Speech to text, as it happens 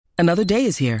Another day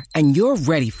is here, and you're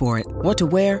ready for it. What to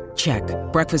wear? Check.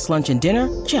 Breakfast, lunch, and dinner?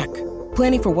 Check.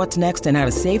 Planning for what's next and how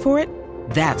to save for it?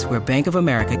 That's where Bank of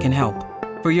America can help.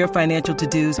 For your financial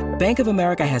to-dos, Bank of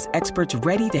America has experts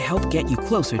ready to help get you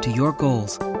closer to your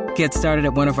goals. Get started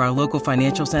at one of our local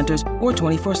financial centers or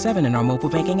 24/7 in our mobile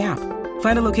banking app.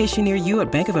 Find a location near you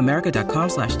at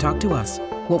bankofamerica.com/talktous.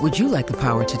 What would you like the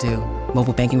power to do?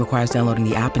 Mobile banking requires downloading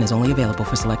the app and is only available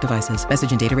for select devices.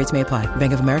 Message and data rates may apply.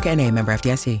 Bank of America N.A., member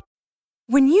FDIC.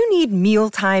 When you need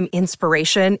mealtime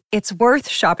inspiration, it's worth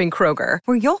shopping Kroger,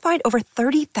 where you'll find over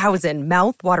 30,000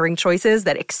 mouth-watering choices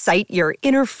that excite your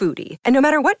inner foodie. And no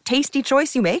matter what tasty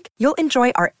choice you make, you'll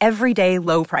enjoy our everyday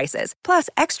low prices, plus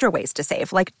extra ways to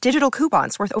save, like digital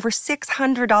coupons worth over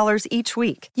 $600 each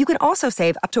week. You can also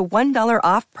save up to $1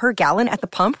 off per gallon at the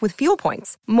pump with fuel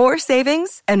points. More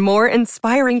savings and more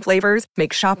inspiring flavors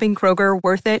make shopping Kroger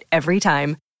worth it every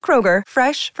time. Kroger,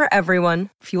 fresh for everyone.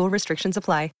 Fuel restrictions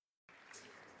apply.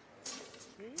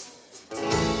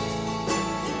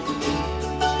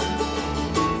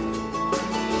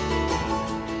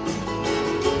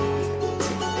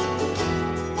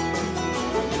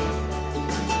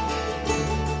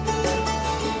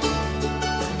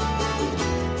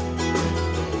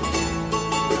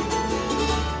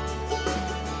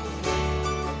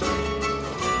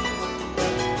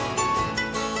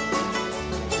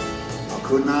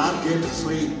 Could not get to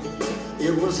sleep,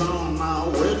 it was on my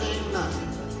wedding night.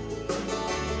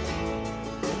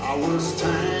 I was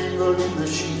tangled in the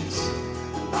sheets,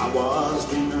 and I was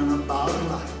dreaming about a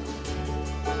light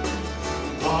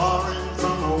pouring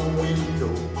from a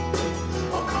window,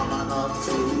 or coming up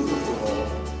through the floor,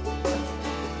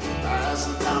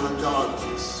 passing down the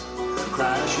darkness,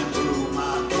 crashing through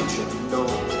my kitchen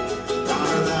door. Down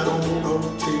to that old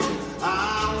hotel, I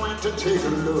went to take a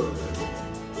look.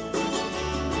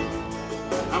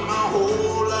 And my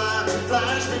whole life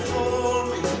flashed before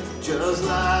me, just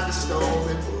like a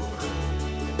storybook.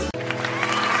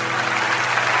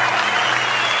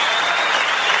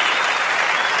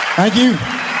 Thank you.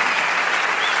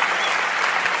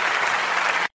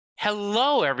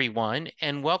 Hello, everyone,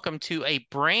 and welcome to a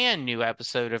brand new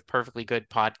episode of Perfectly Good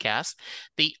Podcast,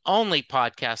 the only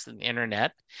podcast on the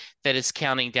internet that is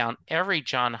counting down every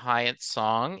John Hiatt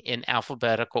song in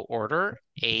alphabetical order,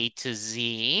 A to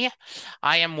Z.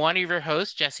 I am one of your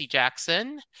hosts, Jesse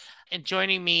Jackson, and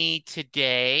joining me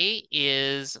today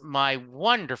is my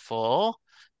wonderful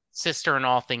sister in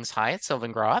all things Hiatt,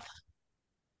 Sylvan Groth.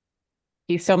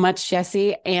 Thank you so much,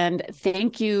 Jesse, and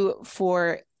thank you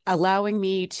for allowing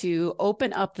me to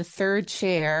open up the third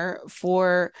chair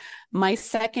for my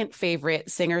second favorite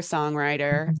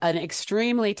singer-songwriter, an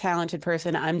extremely talented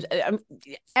person.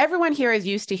 Everyone here is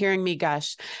used to hearing me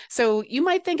gush. So you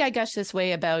might think I gush this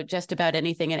way about just about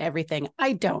anything and everything.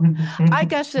 I don't. I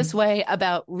gush this way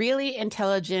about really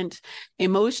intelligent,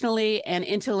 emotionally and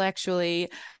intellectually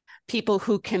people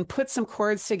who can put some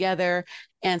chords together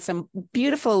and some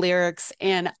beautiful lyrics.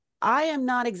 And I am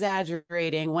not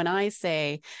exaggerating when I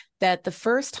say that the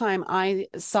first time I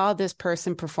saw this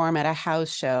person perform at a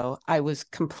house show, I was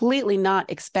completely not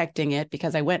expecting it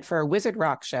because I went for a Wizard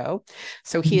Rock show.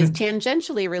 So he is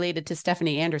tangentially related to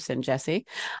Stephanie Anderson, Jesse.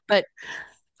 But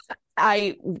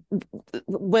I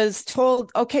was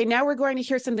told, okay, now we're going to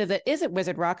hear something that isn't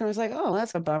Wizard Rock. And I was like, oh,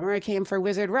 that's a bummer. I came for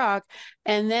Wizard Rock.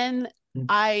 And then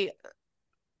I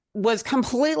was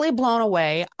completely blown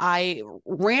away. I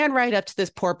ran right up to this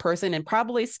poor person and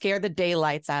probably scared the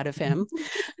daylights out of him.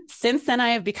 Since then, I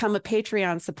have become a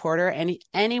Patreon supporter, and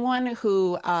anyone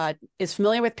who is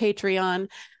familiar with Patreon,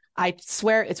 I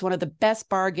swear it's one of the best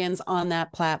bargains on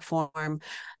that platform.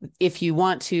 If you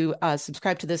want to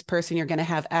subscribe to this person, you're going to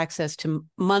have access to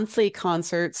monthly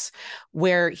concerts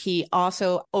where he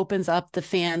also opens up the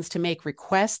fans to make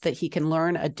requests that he can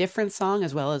learn a different song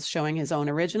as well as showing his own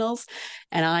originals.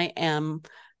 And I am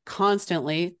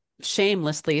constantly,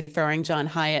 shamelessly throwing John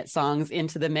Hiatt songs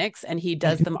into the mix, and he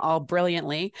does them all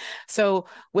brilliantly. So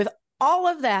with all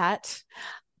of that,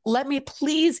 let me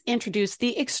please introduce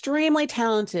the extremely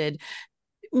talented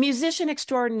musician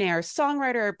extraordinaire,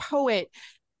 songwriter, poet,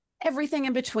 everything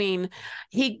in between.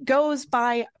 He goes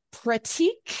by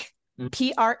Prateek,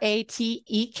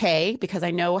 Pratek, because I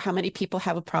know how many people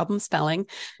have a problem spelling,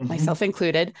 myself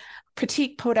included.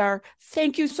 Prateek Poddar,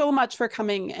 thank you so much for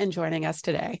coming and joining us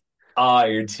today.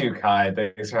 You're too kind.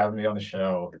 Thanks for having me on the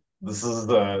show. This is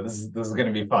going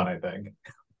to be fun, I think.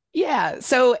 Yeah.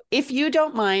 So if you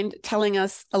don't mind telling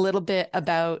us a little bit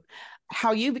about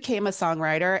how you became a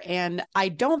songwriter. And I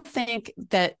don't think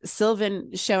that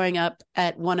Sylvan showing up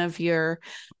at one of your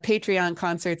Patreon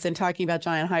concerts and talking about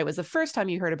John Hiatt was the first time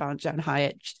you heard about John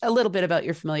Hiatt. A little bit about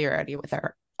your familiarity with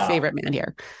our favorite man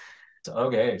here.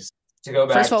 Okay, to go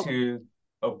First back of all, to,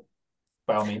 oh,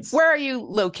 by all means. where are you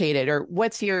located, or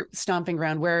what's your stomping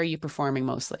ground? Where are you performing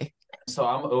mostly? So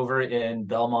I'm over in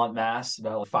Belmont, Mass,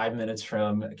 about 5 minutes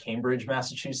from Cambridge,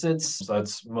 Massachusetts. So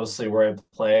that's mostly where I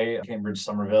play, Cambridge,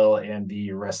 Somerville, and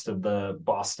the rest of the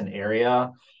Boston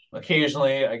area.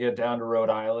 Occasionally, I get down to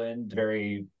Rhode Island.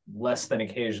 Very less than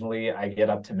occasionally, I get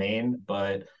up to Maine.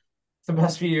 But the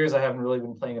past few years, I haven't really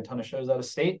been playing a ton of shows out of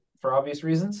state for obvious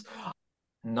reasons.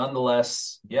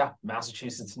 Nonetheless, yeah,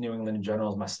 Massachusetts, New England in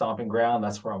general is my stomping ground.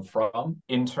 That's where I'm from.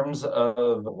 In terms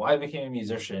of why I became a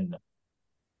musician,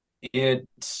 it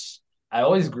I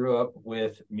always grew up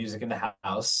with music in the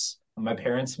house. My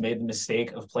parents made the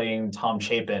mistake of playing Tom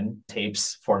Chapin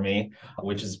tapes for me,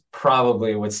 which is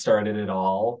probably what started it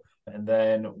all. And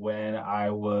then when I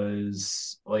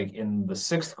was like in the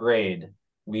sixth grade,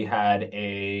 we had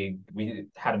a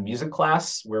music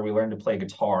class where we learned to play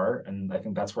guitar, and I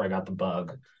think that's where I got the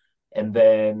bug. And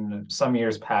then some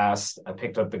years passed, I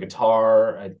picked up the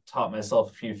guitar, I taught myself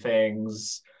a few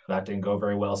things. That didn't go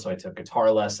very well, so I took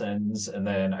guitar lessons, and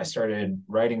then I started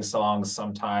writing songs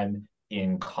sometime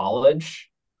in college.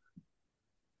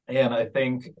 And I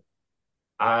think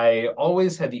I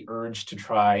always had the urge to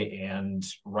try and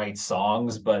write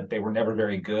songs, but they were never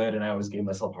very good, and I always gave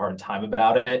myself a hard time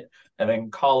about it. And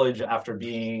then college, after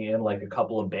being in like a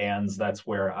couple of bands, that's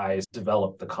where I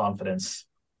developed the confidence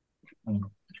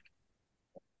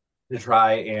to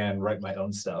try and write my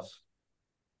own stuff.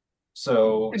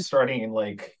 So starting in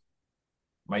like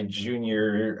my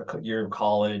junior year of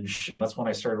college, that's when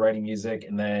I started writing music.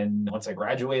 And then once I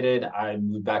graduated, I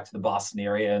moved back to the Boston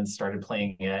area and started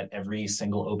playing at every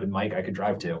single open mic I could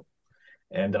drive to.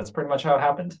 And that's pretty much how it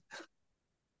happened.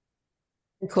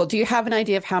 Cool. Do you have an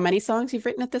idea of how many songs you've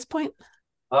written at this point?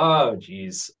 Oh,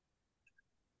 geez.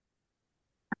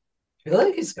 I feel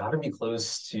like it's got to be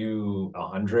close to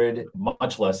 100,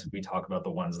 much less if we talk about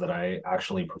the ones that I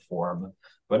actually perform.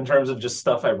 But in terms of just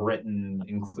stuff I've written,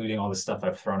 including all the stuff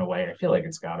I've thrown away, I feel like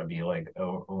it's got to be like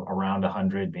around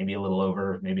 100, maybe a little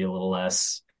over, maybe a little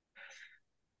less,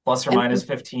 plus or And minus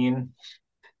 15.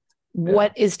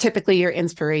 what is typically your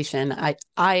inspiration?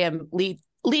 I am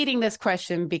leading this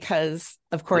question because,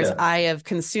 of course, Yeah. I have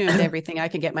consumed everything I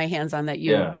can get my hands on that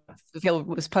you Yeah. feel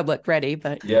was public ready.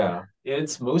 But Yeah.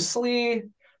 It's mostly,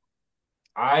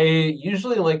 I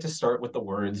usually like to start with the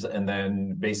words, and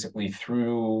then basically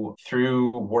through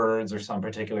words or some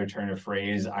particular turn of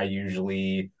phrase, I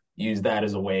usually use that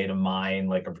as a way to mine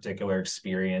like a particular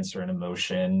experience or an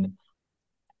emotion.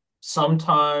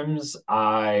 Sometimes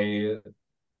I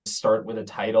start with a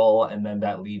title, and then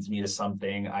that leads me to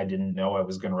something I didn't know I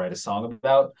was going to write a song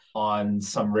about. On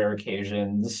some rare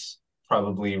occasions,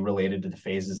 probably related to the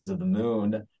phases of the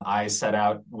moon, I set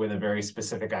out with a very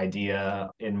specific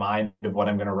idea in mind of what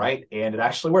I'm going to write, and it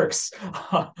actually works.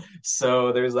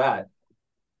 So there's that.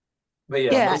 But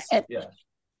yeah, yeah, yeah.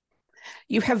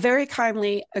 you have very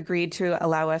kindly agreed to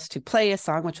allow us to play a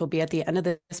song, which will be at the end of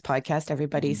this podcast.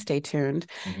 Everybody stay tuned.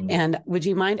 Mhm. And would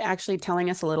you mind actually telling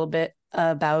us a little bit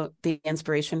about the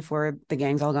inspiration for The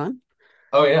Gang's All Gone?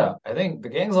 Oh yeah, I think The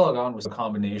Gang's All Gone was a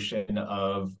combination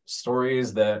of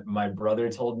stories that my brother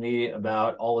told me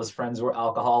about all his friends who were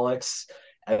alcoholics,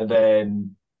 and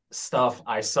then stuff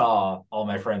I saw all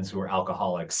my friends who were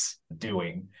alcoholics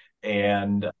doing.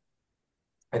 And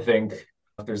I think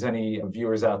if there's any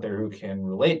viewers out there who can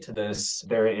relate to this,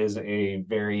 there is a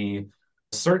very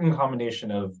certain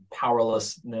combination of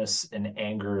powerlessness and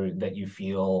anger that you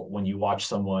feel when you watch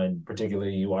someone,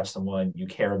 particularly you watch someone you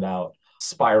care about,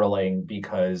 spiraling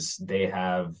because they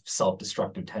have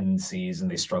self-destructive tendencies and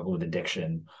they struggle with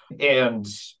addiction. And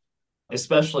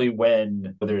especially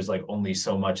when there's like only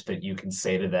so much that you can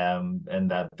say to them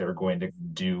and that they're going to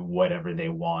do whatever they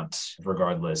want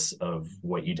regardless of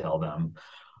what you tell them.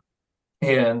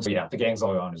 And yeah, The Gang's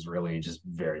All Gone is really just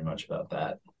very much about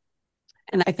that.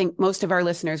 And I think most of our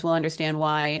listeners will understand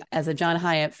why, as a John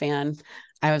Hiatt fan,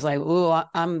 I was like, ooh,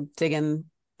 I'm digging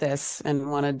this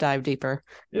and want to dive deeper.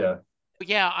 Yeah.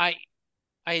 Yeah, I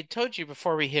had told you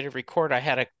before we hit a record, I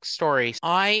had a story.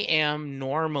 I am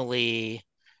normally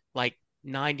like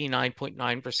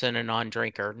 99.9% a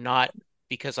non-drinker, not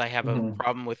because I have a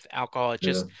problem with alcohol. It's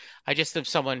just I just am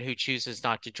someone who chooses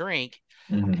not to drink.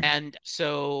 And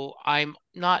so I'm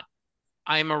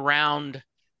around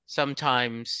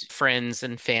sometimes friends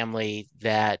and family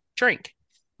that drink,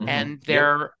 and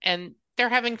they're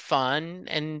having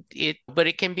fun, but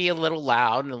it can be a little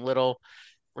loud and a little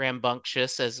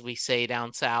rambunctious, as we say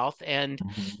down south. And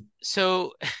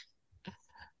so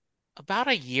about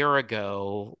a year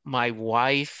ago, my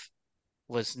wife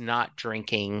was not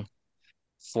drinking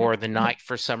for the night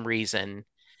for some reason.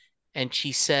 And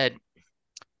she said,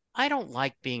 I don't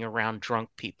like being around drunk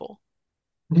people.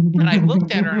 And I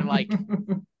looked at her and like, do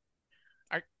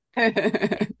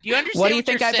you understand What do you what you're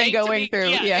think I've been saying to going me? through?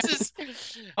 Yeah, Yeah. this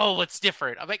is, oh, what's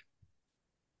different? I'm like,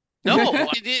 no.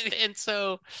 And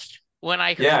so when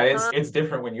I Yeah, heard, it's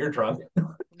different when you're drunk.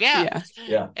 yeah. Yeah.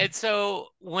 Yeah. And so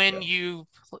when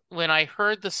I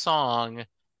heard the song,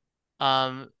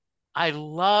 I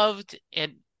loved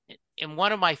and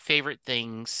one of my favorite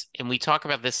things, and we talk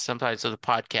about this sometimes on the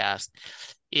podcast,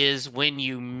 is when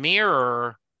you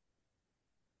mirror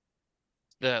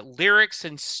the lyrics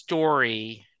and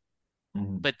story,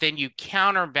 Mhm. but then you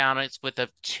counterbalance with a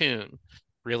tune,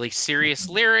 really serious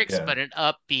lyrics, Yeah. but an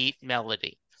upbeat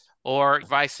melody, or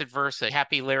vice versa,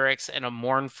 happy lyrics and a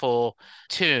mournful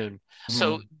tune.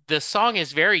 So Mhm. the song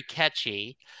is very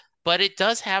catchy, but it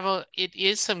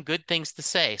is some good things to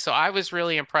say. So I was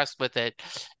really impressed with it,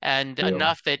 and Yeah.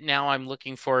 enough that now I'm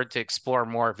looking forward to explore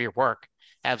more of your work.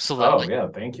 Oh, Absolutely. yeah,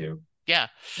 thank you. Yeah.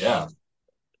 Yeah.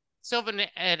 Sylvan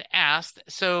had asked,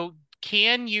 so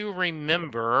can you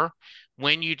remember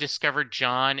when you discovered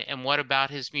John and what about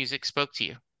his music spoke to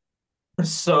you?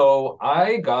 So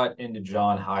I got into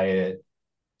John Hyatt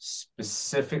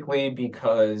specifically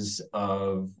because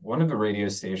of one of the radio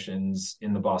stations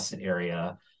in the Boston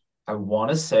area. I want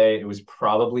to say it was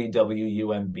probably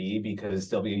WUMB because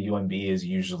WUMB is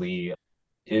usually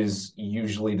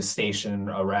the station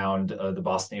around the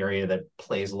Boston area that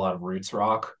plays a lot of roots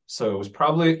rock. So it was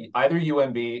probably either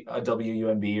UMB, a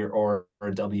WUMB, or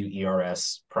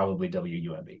WERS, probably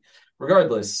WUMB.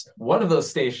 Regardless, one of those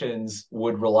stations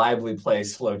would reliably play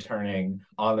Slow Turning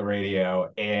on the radio,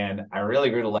 and I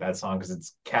really grew to like that song because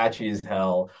it's catchy as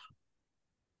hell.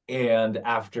 And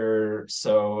after,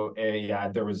 so yeah,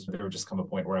 there would just come a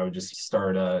point where I would just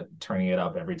start turning it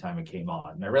up every time it came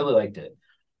on, and I really liked it.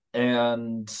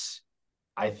 And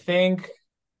I think,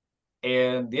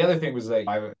 and the other thing was that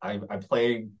I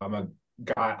play, I'm a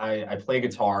guy, I play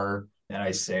guitar and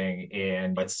I sing.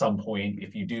 And at some point,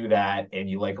 if you do that and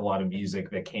you like a lot of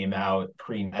music that came out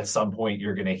at some point,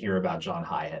 you're going to hear about John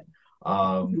Hyatt.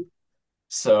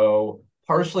 So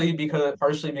partially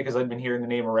because I've been hearing the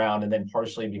name around, and then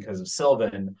partially because of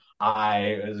Sylvan,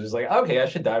 I was just like, okay, I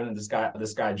should dive into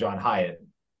this guy John Hyatt.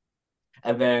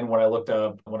 And then when I looked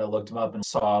him up and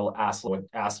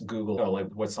asked Google, oh, like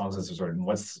what songs is this and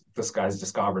what's this guy's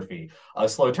discography?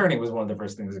 Slow Turning was one of the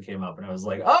first things that came up, and I was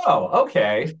like, oh,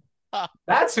 okay,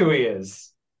 that's who he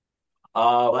is.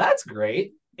 That's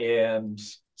great. And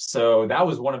so that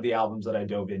was one of the albums that I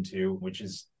dove into, which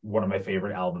is one of my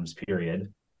favorite albums,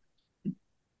 period.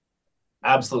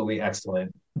 Absolutely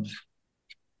excellent.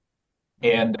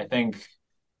 And I think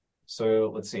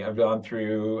so. Let's see. I've gone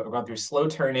through Slow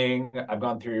Turning. I've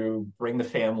gone through Bring the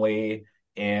Family,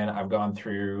 and I've gone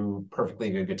through Perfectly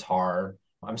Good Guitar.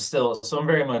 I'm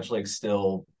very much like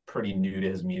still pretty new to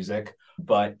his music,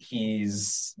 but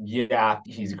he's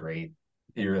great.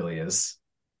 He really is.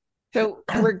 So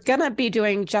we're going to be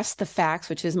doing Just the Facts,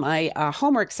 which is my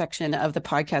homework section of the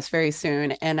podcast very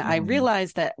soon. And I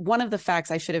realized that one of the facts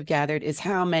I should have gathered is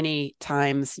how many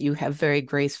times you have very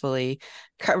gracefully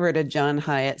covered a John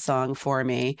Hyatt song for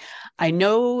me. I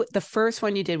know the first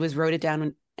one you did was Wrote It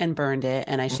Down and Burned It,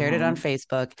 and I shared it on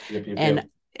Facebook. And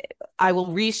I will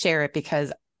reshare it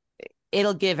because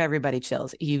it'll give everybody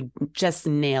chills. You just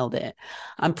nailed it.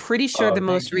 I'm pretty sure the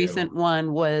most recent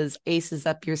one was Aces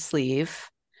Up Your Sleeve.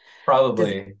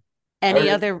 Probably. Any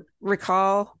other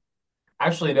recall?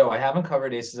 Actually, no, I haven't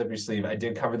covered Aces Up Your Sleeve. I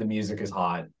did cover The Music Is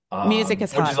Hot. Music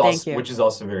is Hot, thank you. Which is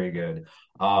also very good.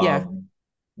 Yeah.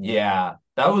 Yeah,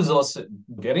 that was also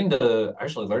getting to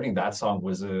actually learning that song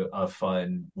was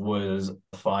fun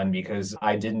because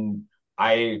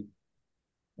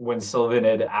when Sylvan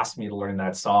had asked me to learn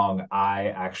that song,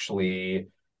 I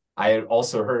had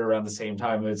also heard around the same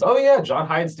time it's, oh yeah, John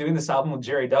Hyatt's doing this album with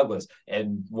Jerry Douglas.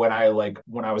 And when I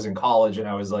was in college and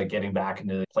I was like getting back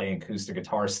into playing acoustic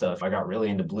guitar stuff, I got really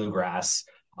into bluegrass.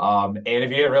 And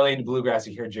if you get really into bluegrass,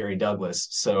 you hear Jerry Douglas.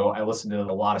 So I listened to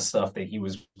a lot of stuff that he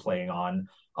was playing on.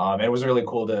 And it was really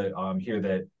cool to hear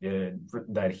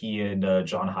that he and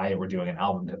John Hyatt were doing an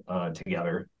album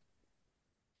together.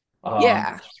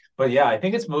 Yeah. But yeah, I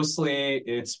think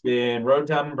it's been Wrote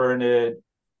Down and Burned It,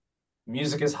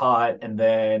 Music Is Hot, and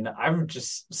then I've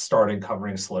just started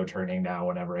covering Slow Turning now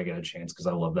whenever I get a chance because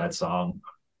I love that song.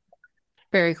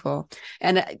 Very cool.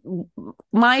 And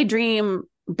my dream,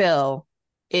 Bill,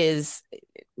 is,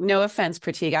 no offense,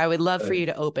 Pratik, I would love for you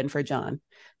to open for John.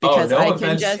 Because no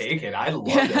offense taken. I love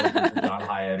to open for John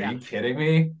Hyatt. Are you kidding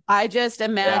me? I just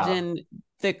imagine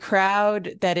the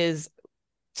crowd that is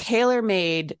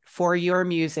tailor-made for your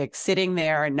music, sitting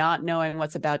there and not knowing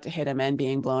what's about to hit him and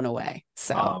being blown away.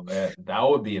 So Oh man, that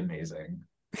would be amazing.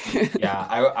 Yeah,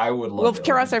 I would love we'll to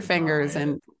cross open our for John fingers, Hyatt.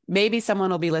 and maybe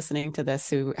someone will be listening to this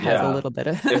who has a Yeah. little bit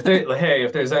of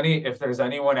If there's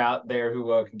anyone out there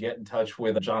who can get in touch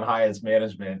with John Hyatt's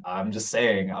management, I'm just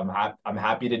saying I'm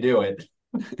happy to do it.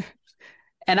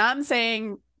 And I'm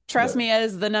saying, trust Yeah. me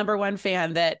as the number one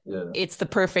fan, that Yeah. it's the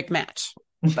perfect match.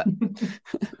 But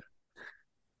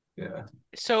Yeah.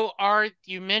 So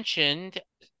you mentioned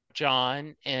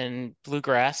John and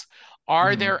bluegrass.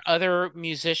 Are Mhm. there other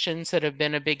musicians that have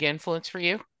been a big influence for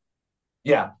you?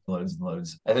 Yeah, loads and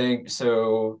loads. I think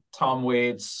so. Tom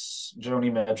Waits,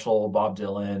 Joni Mitchell, Bob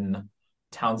Dylan,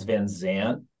 Townes Van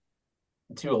Zandt,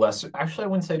 to a lesser, actually, I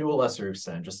wouldn't say to a lesser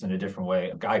extent, just in a different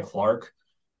way. Guy Clark,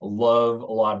 love a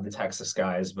lot of the Texas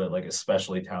guys, but like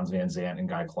especially Townes Van Zandt and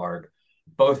Guy Clark.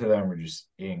 Both of them were just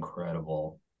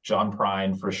incredible. John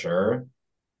Prine for sure.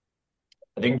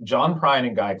 I think John Prine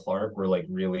and Guy Clark were like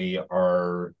really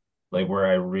are like where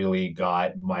I really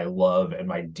got my love and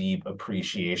my deep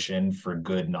appreciation for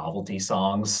good novelty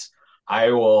songs.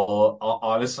 I will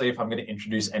honestly, if I'm going to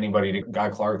introduce anybody to Guy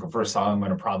Clark, the first song I'm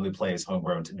going to probably play is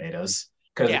Homegrown Tomatoes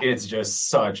because Yeah. it's just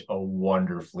such a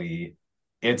wonderfully,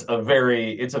 it's a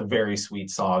very sweet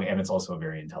song and it's also a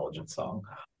very intelligent song.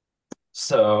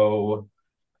 So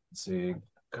let's see,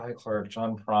 Guy Clark,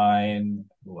 John Prine,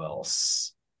 who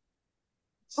else?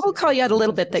 I'll call you out a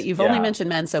little bit that you've only Yeah. mentioned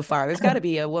men so far. There's got to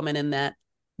be a woman in that.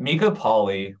 Mika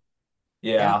Polly.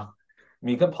 Yeah. Yeah.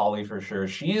 Mika Polly for sure.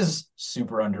 She's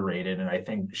super underrated, and I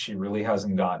think she really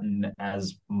hasn't gotten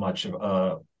as much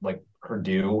of like her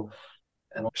due.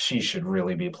 And she should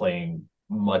really be playing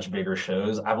much bigger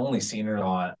shows. I've only actually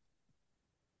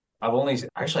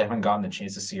I haven't gotten the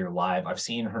chance to see her live. I've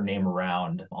seen her name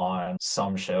around on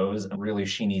some shows, and really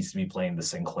she needs to be playing the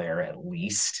Sinclair at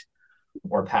least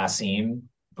or Passim,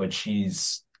 but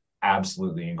she's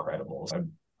absolutely incredible. So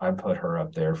I put her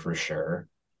up there for sure.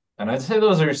 And I'd say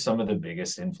those are some of the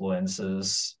biggest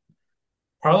influences.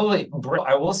 Probably,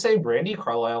 I will say Brandi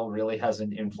Carlile really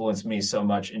hasn't influenced me so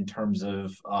much in terms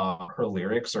of her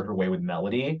lyrics or her way with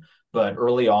melody. But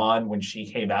early on, when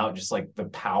she came out, just like the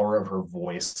power of her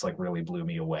voice, like really blew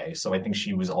me away. So I think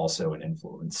she was also an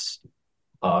influence,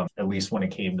 at least when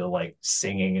it came to like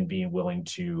singing and being willing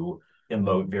to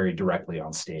emote very directly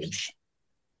on stage.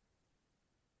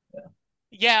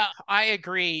 Yeah, I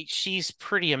agree. She's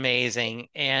pretty amazing.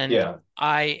 And Yeah.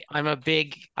 I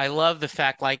love the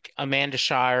fact like Amanda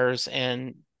Shires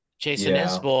and Jason Yeah.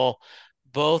 Isbell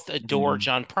both adore Mhm.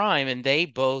 John Prime, and they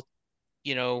both,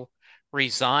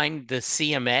 resigned the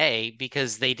CMA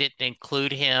because they didn't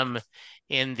include him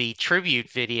in the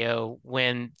tribute video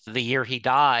when the year he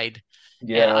died.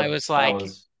 And I Yeah, was that like,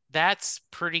 was that's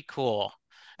pretty cool.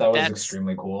 that was That's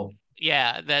extremely cool.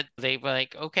 Yeah, that they were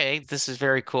like, okay, this is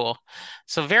very cool.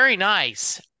 So very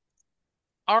nice.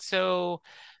 All right, so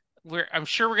I'm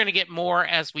sure we're going to get more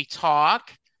as we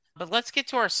talk, but let's get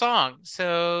to our song.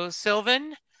 So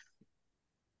Sylvan,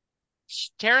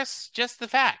 tell us just the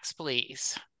facts,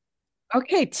 please.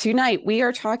 Okay, tonight we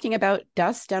are talking about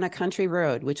Dust Down a Country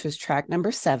Road, which was track number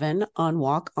 7 on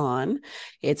Walk On.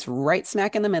 It's right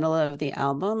smack in the middle of the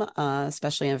album,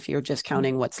 especially if you're just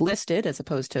counting what's listed as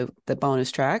opposed to the bonus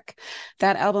track.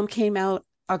 That album came out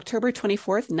October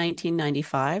 24th,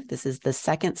 1995. This is the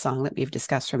second song that we've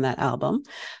discussed from that album.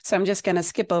 So I'm just going to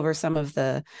skip over some of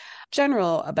the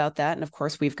general about that. And of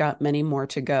course, we've got many more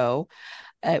to go.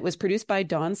 It was produced by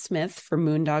Don Smith for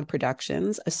Moondog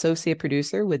Productions, associate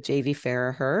producer with J.V.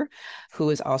 Farraher,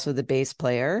 who is also the bass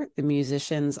player. The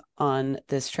musicians on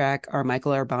this track are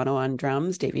Michael Urbano on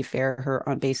drums, J.V. Farraher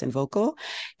on bass and vocal,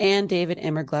 and David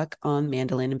Immergluck on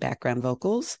mandolin and background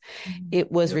vocals.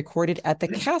 It was recorded at the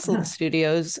Castle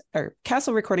Studios, or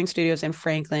Castle Recording Studios in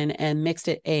Franklin, and mixed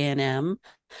at A&M.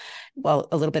 Well,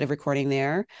 a little bit of recording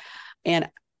there.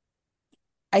 And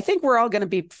I think we're all going to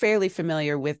be fairly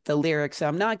familiar with the lyrics, so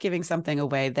I'm not giving something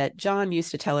away. That John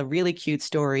used to tell a really cute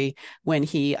story when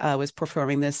he was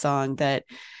performing this song, that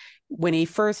when he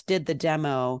first did the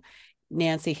demo,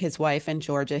 Nancy, his wife, and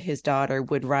Georgia, his daughter,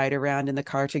 would ride around in the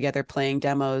car together playing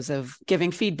demos of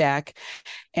giving feedback.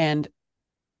 And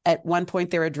at one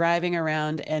point they were driving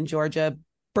around and Georgia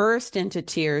burst into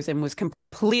tears and was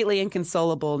completely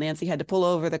inconsolable. Nancy had to pull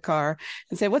over the car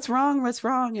and say, "What's wrong? What's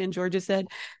wrong?" And Georgia said,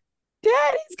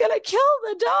 "Daddy's gonna kill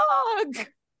the dog."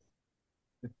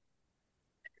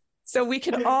 So we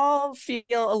can all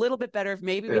feel a little bit better if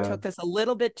maybe we took this a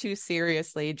little bit too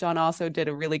seriously. John also did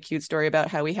a really cute story about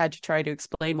how he had to try to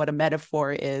explain what a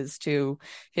metaphor is to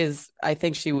I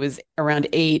think she was around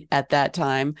 8 at that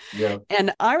time. Yeah.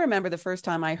 And I remember the first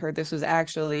time I heard this was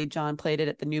actually John played it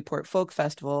at the Newport Folk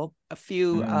Festival a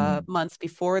few months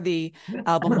before the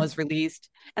album was released.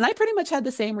 And I pretty much had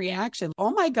the same reaction.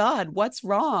 Oh my God, what's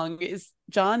wrong? Is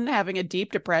John having a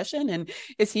deep depression? And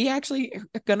is he actually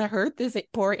going to hurt this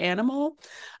poor animal?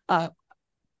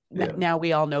 Now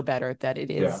we all know better that it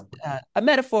is a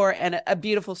metaphor and a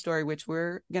beautiful story, which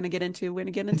we're going to get into when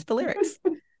we get into the lyrics.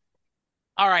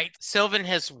 All right. Sylvan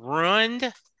has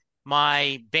ruined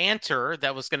my banter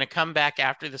that was going to come back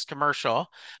after this commercial,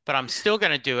 but I'm still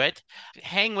going to do it.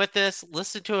 Hang with us,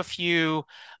 listen to a few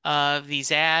of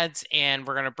these ads, and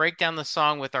we're going to break down the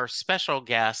song with our special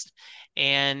guest,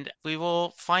 and we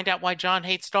will find out why John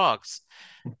hates dogs.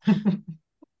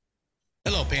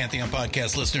 Hello, Pantheon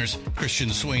Podcast listeners.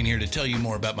 Christian Swain here to tell you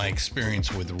more about my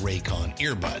experience with Raycon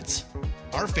earbuds.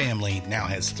 Our family now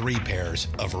has 3 pairs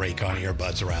of Raycon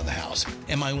earbuds around the house,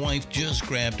 and my wife just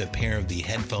grabbed a pair of the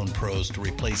Headphone Pros to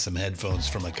replace some headphones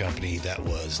from a company that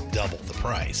was double the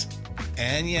price.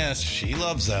 And yes, she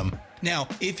loves them. Now,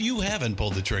 if you haven't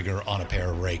pulled the trigger on a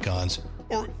pair of Raycons,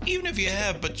 or even if you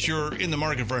have, but you're in the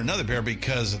market for another pair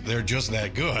because they're just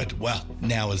that good, well,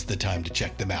 now is the time to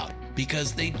check them out,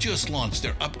 because they just launched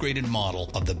their upgraded model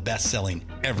of the best-selling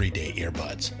everyday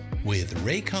earbuds. With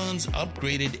Raycon's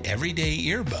upgraded everyday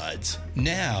earbuds,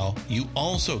 now you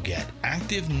also get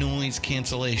active noise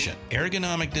cancellation,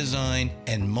 ergonomic design,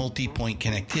 and multi-point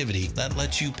connectivity that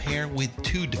lets you pair with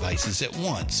 2 devices at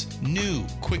once. New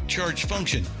quick charge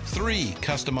function, 3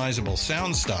 customizable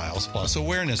sound styles, plus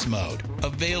awareness mode.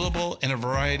 Available in a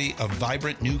variety of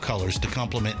vibrant new colors to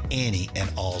complement any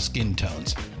and all skin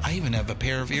tones. I even have a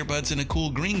pair of earbuds in a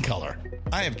cool green color.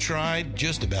 I have tried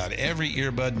just about every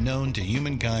earbud known to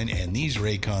humankind, and these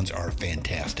Raycons are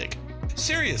fantastic.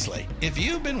 Seriously, if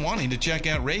you've been wanting to check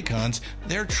out Raycons,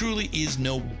 there truly is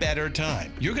no better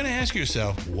time. You're going to ask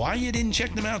yourself why you didn't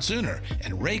check them out sooner,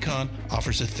 and Raycon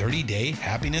offers a 30-day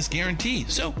happiness guarantee.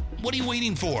 So what are you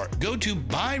waiting for? Go to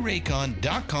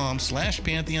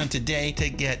buyraycon.com/Pantheon today to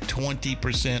get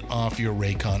 20% off your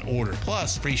Raycon order,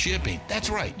 plus free shipping. That's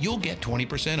right, you'll get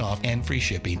 20% off and free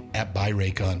shipping at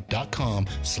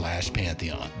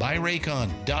buyraycon.com/Pantheon.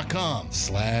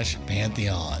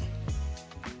 buyraycon.com/Pantheon.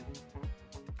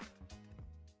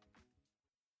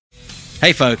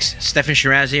 Hey folks, Stefan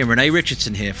Shirazi and Renee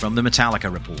Richardson here from the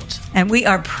Metallica Report. And we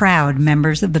are proud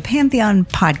members of the Pantheon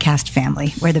podcast family,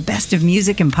 where the best of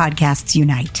music and podcasts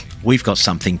unite. We've got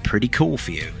something pretty cool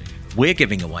for you. We're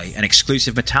giving away an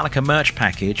exclusive Metallica merch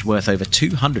package worth over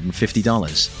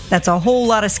 $250. That's a whole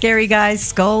lot of Scary Guys,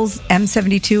 Skulls,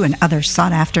 M72, and other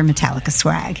sought-after Metallica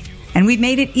swag. And we've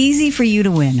made it easy for you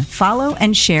to win. Follow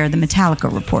and share the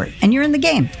Metallica Report, and you're in the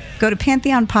game. Go to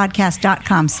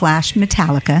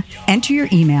pantheonpodcast.com/Metallica, enter your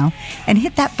email, and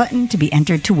hit that button to be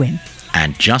entered to win.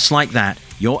 And just like that,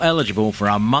 you're eligible for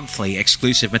our monthly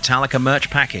exclusive Metallica merch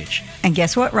package. And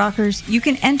guess what, rockers? You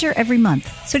can enter every month,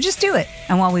 so just do it.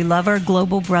 And while we love our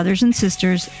global brothers and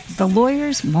sisters, the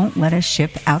lawyers won't let us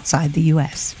ship outside the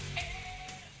U.S.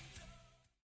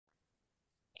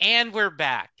 And we're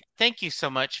back. Thank you so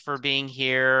much for being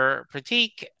here,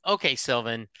 Pratik. Okay,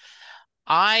 Sylvan,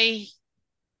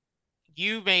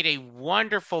 you made a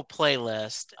wonderful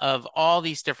playlist of all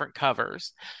these different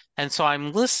covers. And so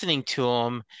I'm listening to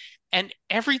them, and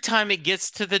every time it gets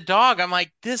to the dog, I'm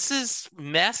like, this is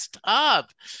messed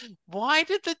up. Why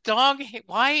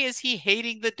is he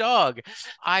hating the dog?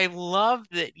 I love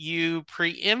that you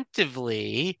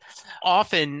preemptively,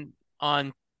 often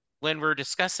when we're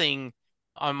discussing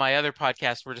on my other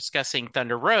podcast, we're discussing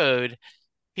Thunder Road,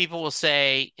 people will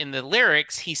say in the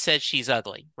lyrics, he said she's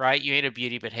ugly, right? You ain't a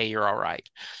beauty, but hey, you're all right.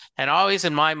 And I always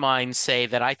in my mind say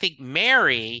that I think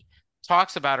Mary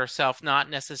talks about herself not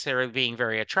necessarily being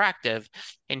very attractive,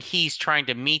 and he's trying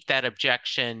to meet that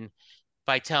objection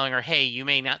by telling her, hey, you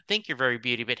may not think you're very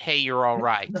beauty, but hey, you're all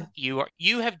right. You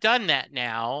have done that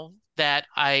now that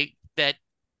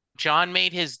John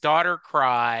made his daughter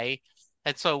cry.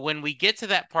 And so when we get to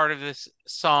that part of this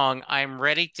song, I'm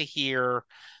ready to hear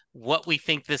what we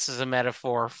think this is a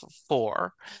metaphor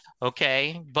for.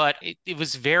 Okay. But it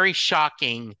was very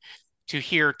shocking to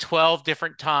hear 12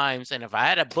 different times. And if I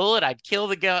had a bullet, I'd kill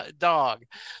the dog.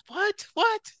 What?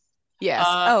 Yes.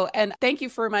 And thank you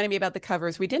for reminding me about the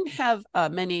covers. We didn't have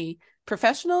many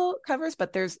professional covers,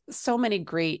 but there's so many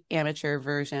great amateur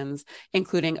versions,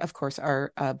 including, of course,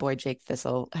 our boy Jake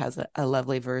Thistle has a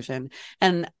lovely version.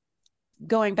 And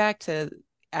going back to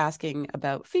asking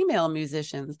about female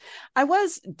musicians, I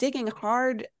was digging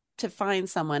hard to find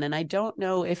someone, and I don't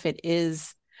know if it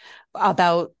is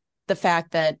about the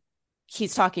fact that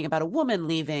he's talking about a woman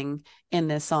leaving in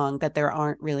this song, that there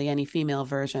aren't really any female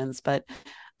versions, but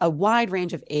a wide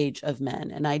range of age of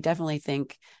men. And I definitely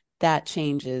think that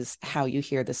changes how you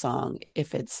hear the song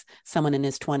if it's someone in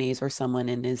his 20s or someone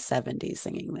in his 70s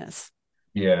singing this.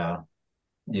 Yeah.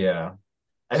 Yeah.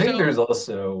 I think there's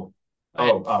also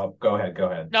go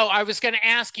ahead. No, I was going to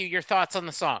ask you your thoughts on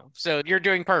the song. So you're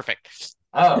doing perfect.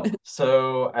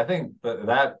 So I think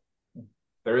that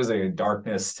there is a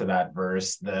darkness to that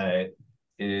verse that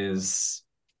is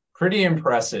pretty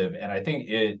impressive. And I think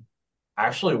it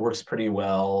actually works pretty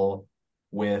well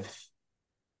with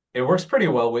it works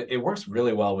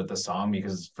really well with the song,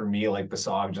 because for me, like, the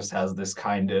song just has this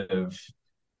kind of,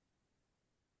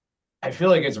 I feel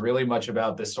like it's really much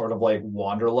about this sort of like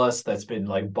wanderlust that's been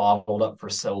like bottled up for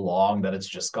so long that it's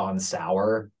just gone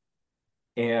sour.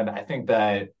 And I think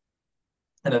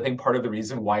part of the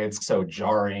reason why it's so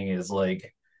jarring is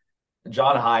like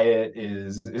John Hyatt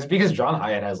is because John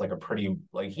Hyatt has like a pretty,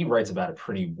 like, he writes about a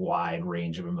pretty wide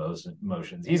range of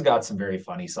emotions. He's got some very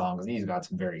funny songs, and he's got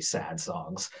some very sad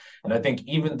songs. And I think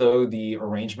even though the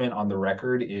arrangement on the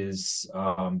record is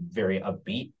very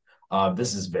upbeat,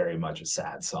 this is very much a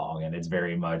sad song, and it's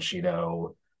very much,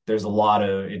 there's a lot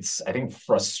of, I think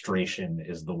frustration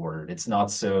is the word. It's not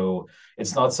so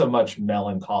much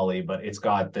melancholy, but it's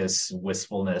got this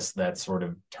wistfulness that sort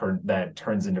of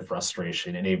turns into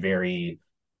frustration in a very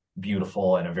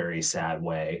beautiful and a very sad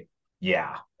way.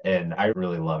 Yeah. And I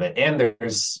really love it. And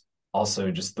there's also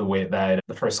just the way that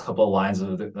the first couple of lines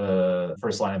of the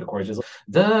first line of the chorus is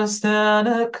dust down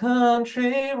a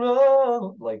country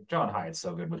road. Like, John Hyatt's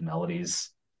so good with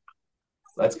melodies.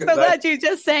 That's good. So glad you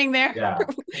just sang there.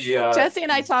 Yeah. Jesse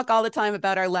and I talk all the time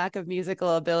about our lack of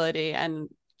musical ability, and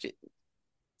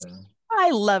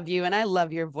I love you, and I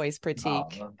love your voice,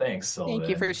 Pratik. Oh, thanks, Sylvan. Thank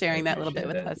you for sharing that little bit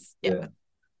with us. Yeah.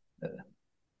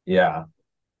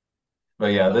 But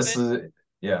yeah, Sylvan? this is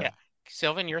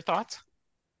Sylvan, your thoughts?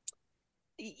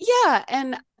 Yeah,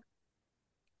 and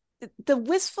the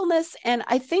wistfulness, and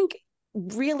I think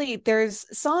really there's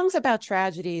songs about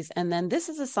tragedies, and then this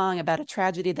is a song about a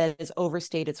tragedy that has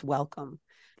overstayed its welcome.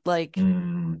 Like,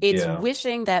 it's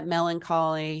wishing that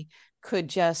melancholy could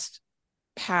just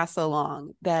pass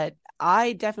along. That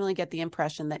I definitely get the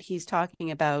impression that he's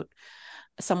talking about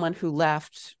someone who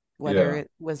left, whether it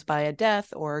was by a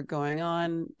death or going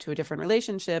on to a different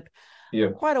relationship,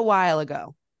 quite a while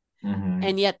ago. Mm-hmm.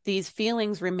 And yet these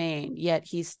feelings remain, yet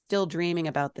he's still dreaming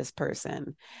about this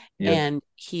person. And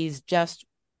he's just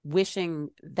wishing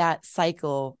that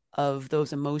cycle of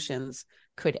those emotions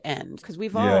could end. Because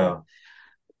we've all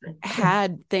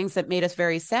had things that made us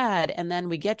very sad. And then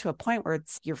we get to a point where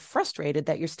you're frustrated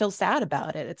that you're still sad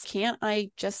about it. Can't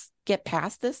I just get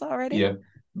past this already? Yeah,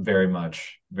 very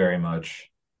much. Very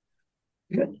much.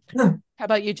 How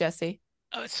about you, Jesse?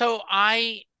 By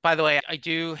the way,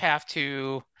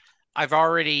 I've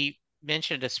already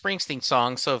mentioned a Springsteen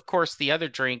song. So, of course, the other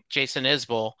drink, Jason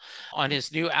Isbell, on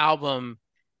his new album,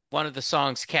 one of the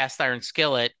songs, Cast Iron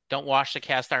Skillet, Don't Wash the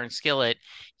Cast Iron Skillet,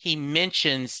 he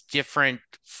mentions different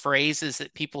phrases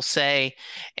that people say.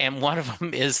 And one of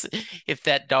them is, if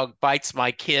that dog bites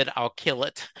my kid, I'll kill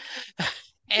it.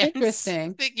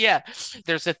 Interesting. Yeah.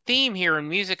 There's a theme here in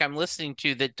music I'm listening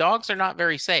to that dogs are not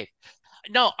very safe.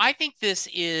 No, I think this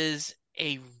is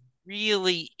a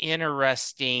really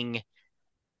interesting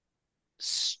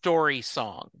story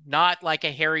song, not like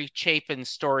a Harry Chapin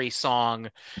story song,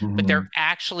 but there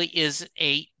actually is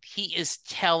he is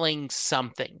telling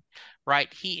something,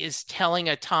 right? He is telling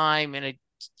a time, and it's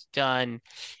done.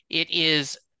 It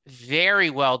is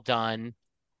very well done.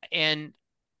 And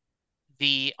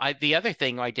the other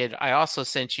thing I also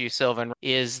sent you, Sylvan,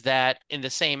 is that in the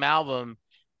same album,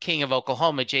 King of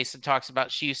Oklahoma, Jason talks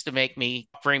about, she used to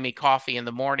bring me coffee in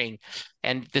the morning,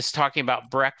 and this talking about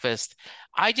breakfast.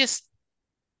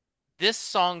 This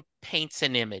song paints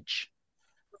an image.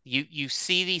 You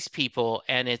see these people,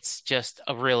 and it's just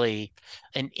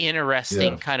an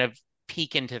interesting kind of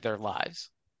peek into their lives.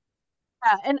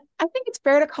 Yeah, and I think it's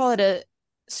fair to call it a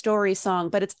story song,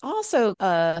 but it's also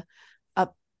a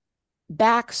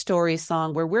backstory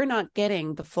song where we're not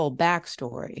getting the full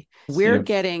backstory. We're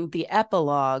getting the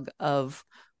epilogue of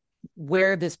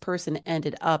where this person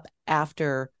ended up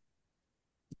after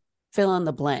fill in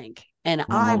the blank. And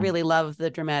I really love the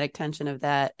dramatic tension of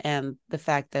that, and the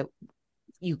fact that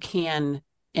you can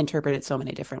interpret it so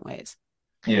many different ways.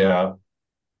 Yeah.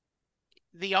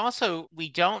 We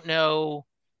don't know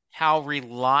how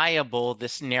reliable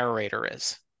this narrator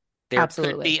is. There could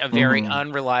Absolutely. be a very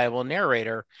unreliable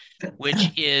narrator,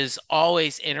 which is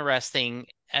always interesting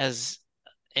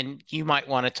and you might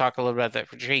want to talk a little bit about that,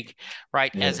 Patrick,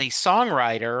 right? Yeah. As a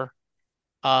songwriter,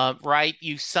 right,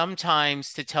 you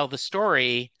sometimes, to tell the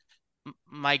story,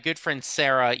 my good friend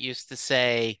Sarah used to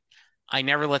say, I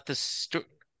never let the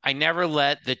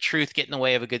truth get in the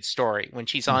way of a good story when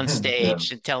she's on Yeah.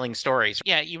 stage and telling stories.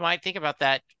 Yeah, you might think about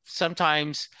that.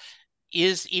 Sometimes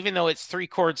even though it's three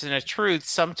chords and a truth,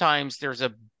 sometimes there's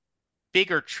a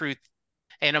bigger truth,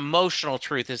 an emotional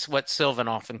truth is what Sylvan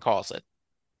often calls it.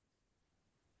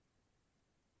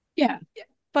 Yeah.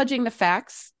 Fudging the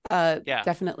facts Yeah.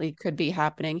 definitely could be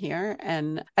happening here.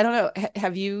 And I don't know,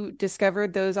 have you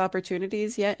discovered those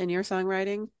opportunities yet in your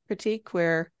songwriting critique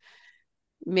where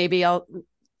maybe I'll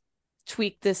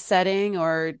tweak this setting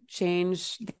or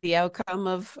change the outcome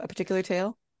of a particular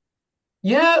tale?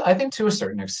 Yeah, I think to a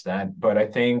certain extent, but I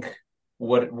think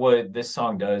what this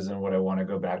song does and what I want to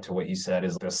go back to what you said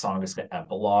is the song is the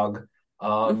epilogue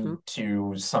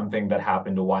to something that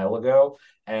happened a while ago.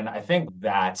 And I think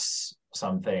that's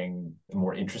something, the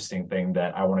more interesting thing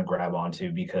that I want to grab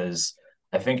onto because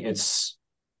I think it's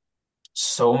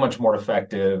so much more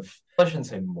effective. I shouldn't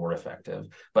say more effective,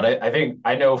 but I think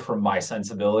I know from my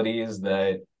sensibilities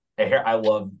that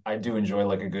I do enjoy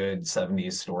like a good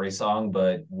 70s story song,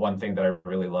 but one thing that I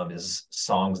really love is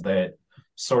songs that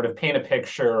sort of paint a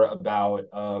picture about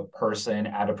a person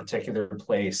at a particular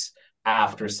place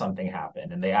after something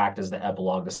happened, and they act as the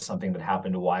epilogue to something that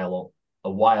happened a while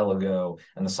ago,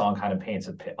 and the song kind of paints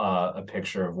a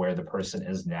picture of where the person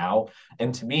is now.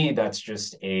 And to me, that's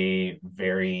just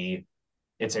it's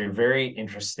a very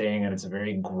interesting and it's a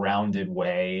very grounded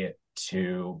way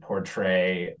to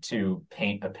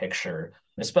paint a picture,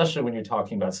 especially when you're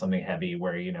talking about something heavy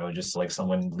where, just like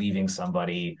someone leaving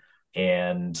somebody,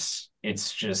 and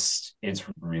it's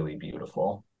really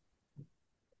beautiful.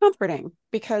 Comforting,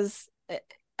 because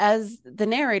as the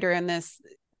narrator in this,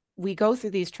 we go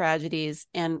through these tragedies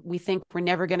and we think we're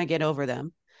never going to get over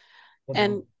them.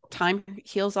 And time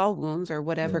heals all wounds, or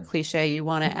whatever cliche you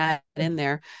want to add in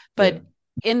there. But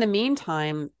in the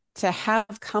meantime, to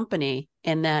have company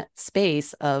in that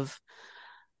space of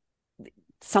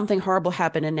something horrible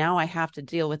happened and now I have to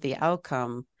deal with the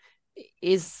outcome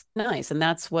is nice. And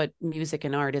that's what music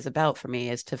and art is about for me,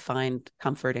 is to find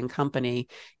comfort and company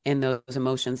in those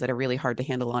emotions that are really hard to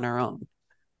handle on our own.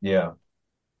 Yeah.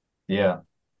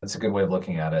 That's a good way of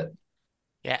looking at it.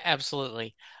 Yeah,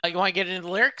 absolutely. You want to get into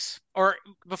the lyrics? Or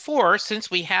before,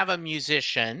 since we have a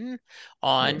musician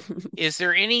on, is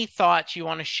there any thoughts you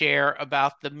want to share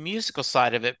about the musical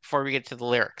side of it before we get to the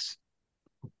lyrics?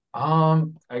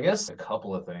 I guess a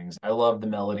couple of things. I love the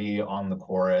melody on the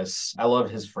chorus. I love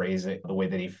his phrasing, the way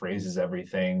that he phrases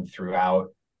everything throughout,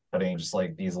 putting just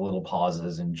like these little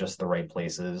pauses in just the right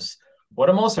places. What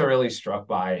I'm also really struck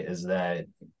by is that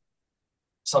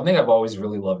something I've always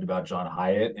really loved about John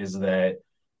Hiatt is that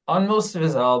on most of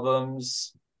his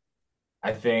albums,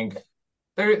 I think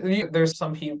there's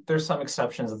some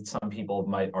exceptions that some people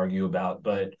might argue about,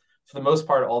 but for the most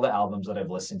part, all the albums that I've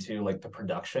listened to, like the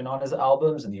production on his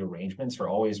albums and the arrangements are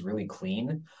always really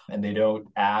clean, and they don't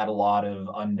add a lot of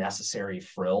unnecessary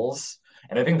frills.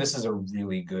 And I think this is a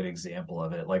really good example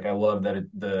of it. Like, I love that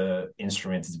the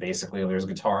instruments is basically there's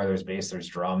guitar, there's bass, there's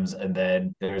drums, and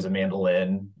then there's a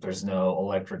mandolin. There's no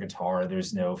electric guitar.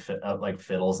 There's no like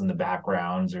fiddles in the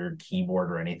backgrounds or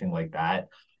keyboard or anything like that.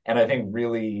 And I think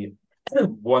really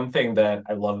one thing that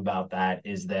I love about that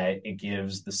is that it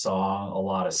gives the song a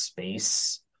lot of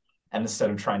space. And instead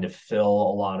of trying to fill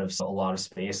a lot of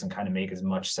space and kind of make as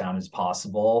much sound as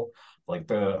possible, like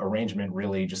the arrangement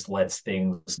really just lets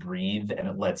things breathe, and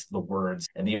it lets the words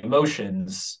and the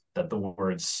emotions that the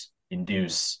words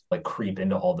induce like creep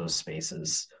into all those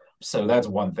spaces. So that's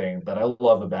one thing that I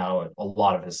love about a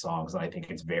lot of his songs, and I think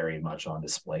it's very much on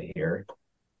display here.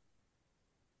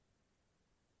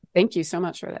 Thank you so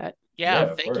much for that.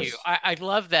 Yeah, thank you. I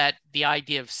love that, the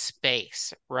idea of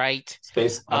space, right?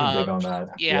 Space, I'm big on that.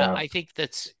 Yeah, I think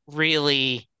that's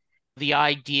really the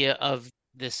idea of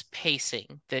this pacing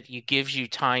that gives you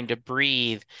time to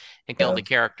breathe and kill the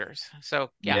characters. So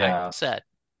I said.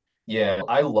 Yeah,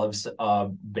 I love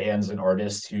bands and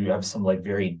artists who have some like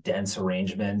very dense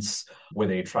arrangements where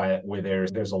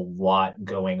there's a lot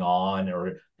going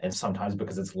on, and sometimes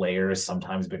because it's layers,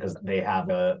 sometimes because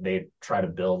they try to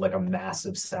build like a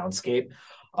massive soundscape.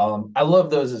 I love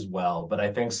those as well, but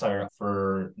I think, sorry,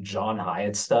 for John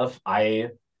Hiatt stuff, I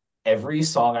every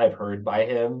song I've heard by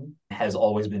him has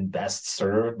always been best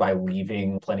served by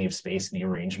leaving plenty of space in the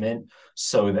arrangement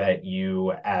so that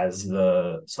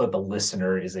so that the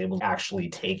listener is able to actually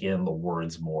take in the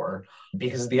words more.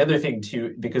 Because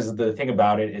the thing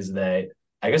about it is that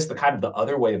I guess the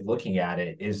other way of looking at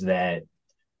it is that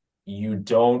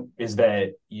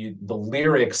the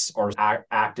lyrics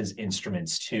act as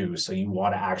instruments too. So you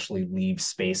want to actually leave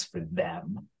space for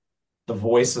them. The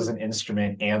voice is an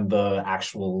instrument and the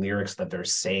actual lyrics that they're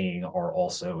saying are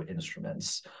also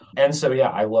instruments. And so yeah,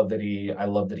 I love that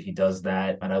he does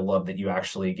that, and I love that you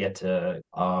actually get to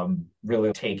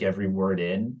really take every word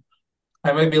in.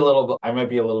 I might be a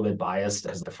little bit biased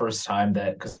as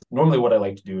because normally what I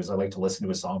like to do is I like to listen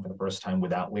to a song for the first time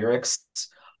without lyrics,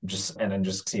 and then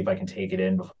just see if I can take it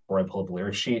in before I pull up the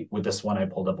lyric sheet. With this one, I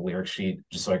pulled up a lyric sheet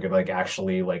just so I could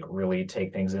actually really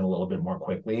take things in a little bit more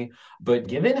quickly. But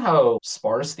given how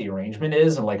sparse the arrangement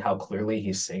is and how clearly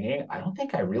he's singing, I don't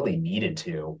think I really needed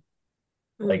to.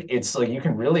 It's you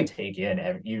can really take in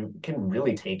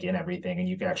everything, and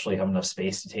you can actually have enough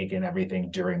space to take in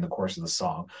everything during the course of the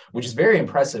song, which is very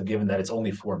impressive given that it's only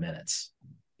 4 minutes.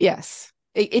 Yes.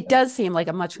 It does seem like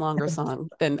a much longer song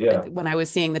than when I was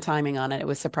seeing the timing on it. It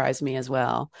was surprised me as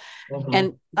well. Mm-hmm.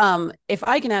 And if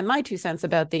I can add my 2 cents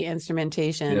about the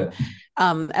instrumentation,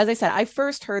 as I said, I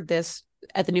first heard this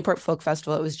at the Newport Folk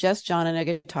Festival. It was just John and a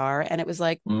guitar, and it was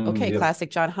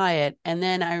classic John Hiatt. And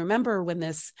then I remember when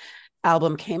this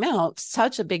album came out,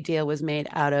 such a big deal was made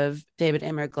out of David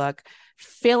Immergluck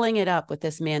filling it up with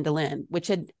this mandolin,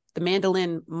 the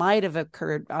mandolin might have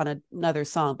occurred on another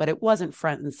song, but it wasn't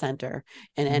front and center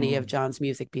in any of John's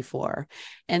music before.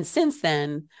 And since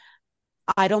then,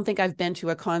 I don't think I've been to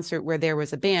a concert where there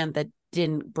was a band that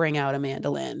didn't bring out a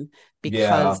mandolin,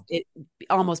 because it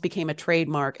almost became a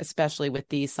trademark, especially with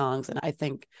these songs. And I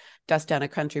think Dust Down a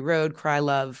Country Road, Cry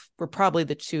Love were probably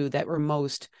the 2 that were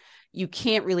most, you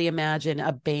can't really imagine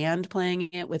a band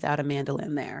playing it without a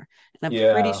mandolin there. And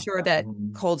I'm pretty sure that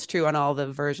holds true on all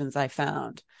the versions I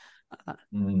found.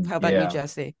 How about you,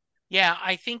 Jesse? Yeah,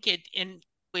 I think it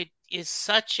is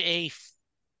such a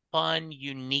fun,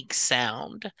 unique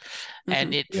sound,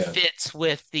 and it fits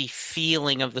with the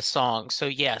feeling of the song. So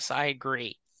yes, I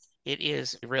agree. It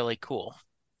is really cool.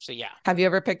 So yeah. Have you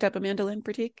ever picked up a mandolin,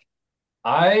 Pratik?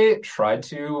 I tried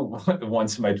to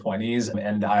once in my 20s,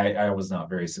 and I was not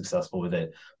very successful with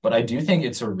it. But I do think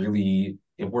it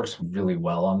works really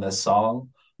well on this song.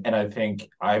 And I think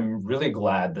I'm really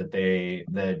glad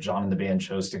that John and the band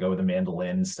chose to go with a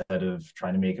mandolin instead of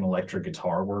trying to make an electric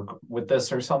guitar work with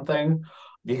this or something,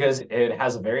 because it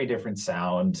has a very different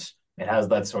sound. It has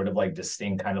that sort of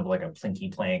distinct kind of a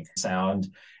plinky plank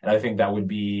sound. And I think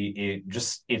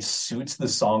it suits the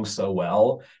song so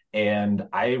well. And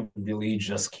I really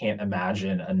just can't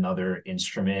imagine another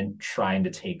instrument trying to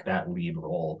take that lead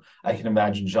role. I can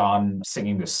imagine John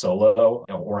singing this solo,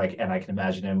 and I can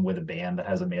imagine him with a band that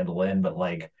has a mandolin, but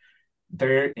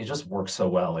it just works so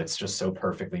well. It's just so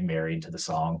perfectly married to the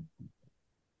song.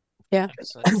 Yeah,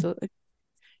 absolutely.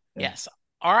 Yes.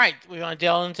 All right. We want to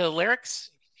delve into the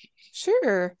lyrics?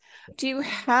 Sure. Do you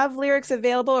have lyrics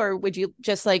available, or would you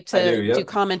just like to do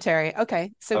commentary?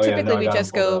 Okay. So typically we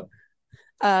just go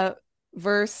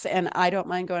verse, and I don't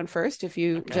mind going first if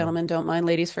you gentlemen don't mind.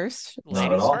 Ladies first.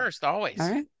 Ladies first, always. All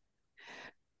right.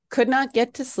 Could not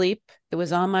get to sleep. It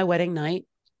was on my wedding night.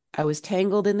 I was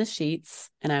tangled in the sheets,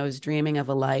 and I was dreaming of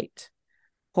a light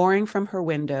pouring from her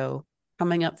window,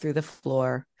 coming up through the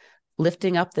floor,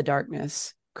 lifting up the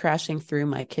darkness, crashing through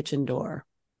my kitchen door.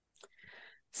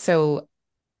 So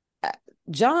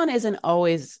John isn't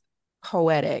always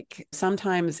poetic.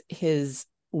 Sometimes his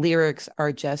lyrics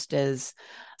are just as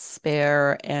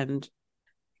spare and,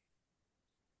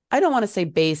 I don't want to say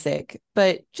basic,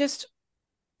 but just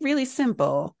really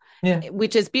simple,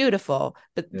 which is beautiful.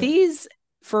 But these,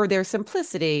 for their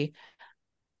simplicity,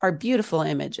 are beautiful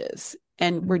images.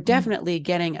 And we're definitely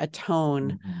getting a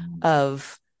tone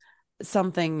of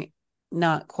something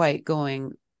not quite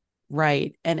going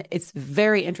right. And it's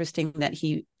very interesting that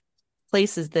he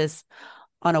places this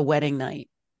on a wedding night,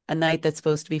 a night that's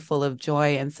supposed to be full of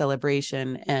joy and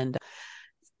celebration and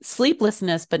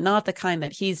sleeplessness, but not the kind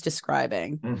that he's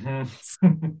describing.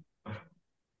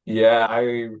 Yeah,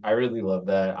 I really love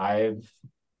that.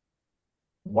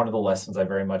 One of the lessons I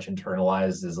very much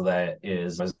internalized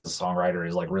is as a songwriter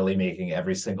is really making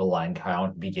every single line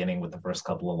count, beginning with the first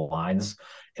couple of lines.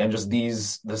 And just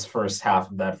this first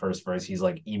half of that first verse, he's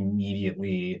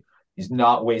he's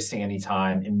not wasting any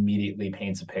time, immediately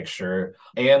paints a picture.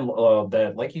 And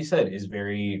that, like you said,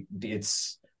 the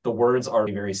words are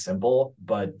very simple,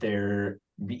 but they're,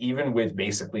 even with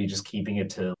basically just keeping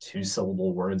it to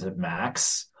 2-syllable words at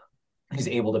max, he's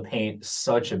able to paint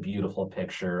such a beautiful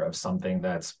picture of something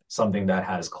that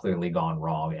has clearly gone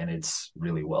wrong, and it's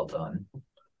really well done.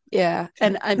 Yeah.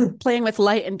 And I'm playing with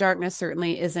light and darkness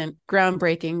certainly isn't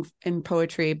groundbreaking in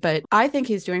poetry, but I think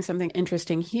he's doing something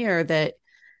interesting here, that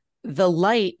the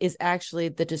light is actually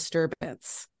the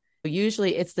disturbance.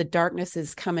 Usually it's the darkness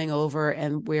is coming over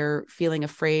and we're feeling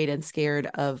afraid and scared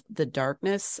of the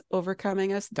darkness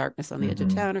overcoming us, darkness on the edge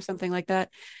of town or something like that.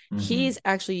 He's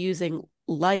actually using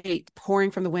light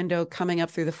pouring from the window, coming up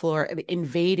through the floor,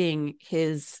 invading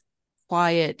his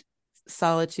quiet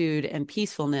solitude and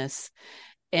peacefulness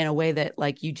in a way that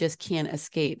like you just can't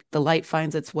escape. The light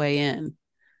finds its way in.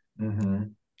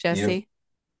 Jesse?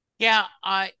 Yep.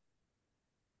 Yeah,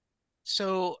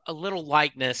 so a little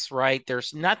lightness, right?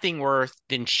 There's nothing worse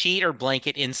than sheet or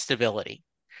blanket instability,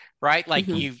 right? Like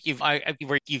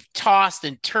you've tossed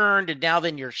and turned, and now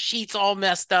then your sheet's all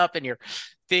messed up and your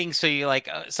thing. So you like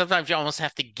sometimes you almost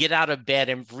have to get out of bed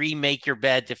and remake your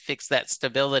bed to fix that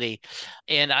stability.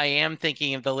 And I am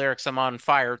thinking of the lyrics "I'm on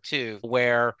Fire" too,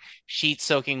 where sheets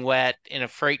soaking wet in a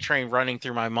freight train running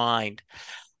through my mind.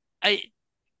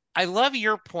 I love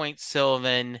your point,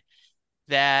 Sylvan,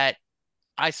 that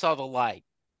I saw the light.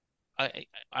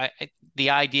 The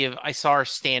idea of I saw her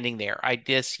standing there. I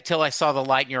just till I saw the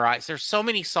light in your eyes. There's so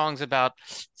many songs about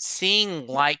seeing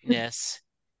lightness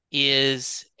there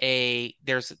is a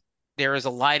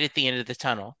light at the end of the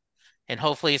tunnel, and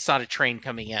hopefully it's not a train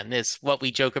coming in. Is what we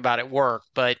joke about at work.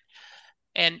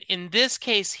 And in this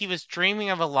case, he was dreaming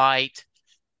of a light,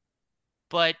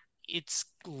 but it's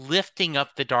lifting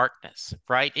up the darkness,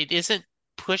 right? It isn't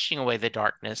pushing away the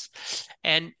darkness.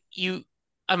 And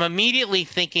I'm immediately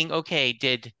thinking, okay,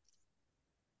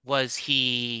 was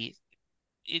he,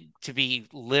 to be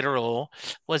literal,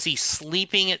 was he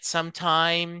sleeping at some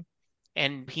time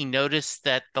and he noticed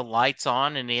that the light's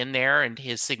on and in there and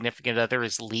his significant other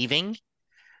is leaving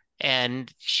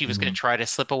and she was going to try to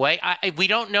slip away? We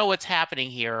don't know what's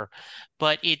happening here,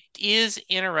 but it is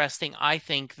interesting, I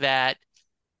think, that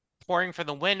pouring from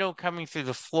the window, coming through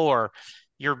the floor,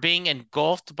 you're being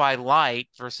engulfed by light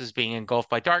versus being engulfed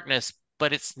by darkness,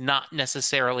 but it's not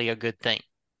necessarily a good thing.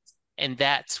 And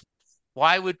that's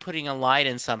why would putting a light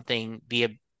in something be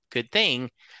a good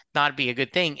thing, not be a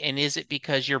good thing? And is it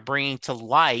because you're bringing to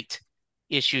light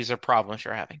issues or problems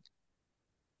you're having?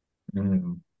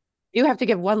 You have to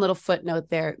give one little footnote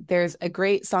there. There's a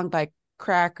great song by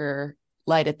Cracker,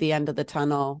 "Light at the End of the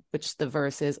Tunnel," which the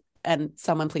verse is, "And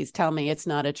someone please tell me it's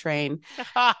not a train."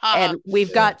 And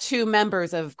we've got two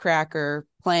members of Cracker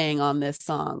playing on this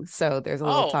song, so there's a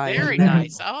little time. Very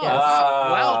nice. Oh, yes.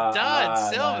 Well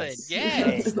done, Sylvan. Nice.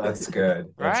 Yay. That's good.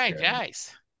 That's right, good.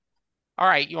 Nice. All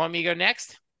right, you want me to go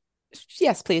next?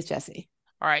 Yes, please, Jesse.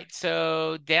 All right,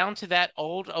 so down to that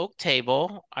old oak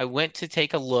table, I went to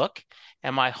take a look,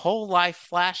 and my whole life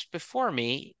flashed before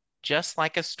me just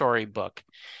like a storybook.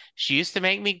 She used to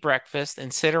make me breakfast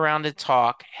and sit around and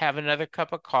talk, have another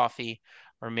cup of coffee,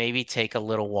 or maybe take a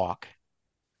little walk.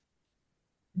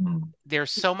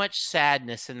 There's so much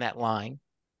sadness in that line.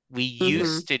 We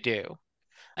used to do.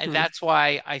 And that's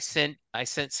why I sent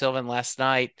Sylvan last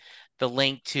night the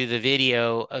link to the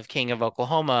video of King of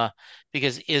Oklahoma,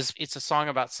 because it's a song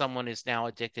about someone who's now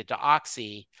addicted to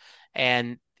Oxy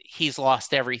and he's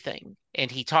lost everything. And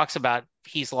he talks about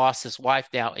he's lost his wife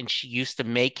now, and she used to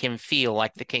make him feel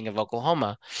like the King of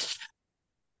Oklahoma.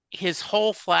 His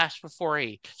whole flash before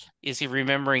is he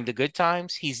remembering the good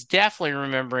times? He's definitely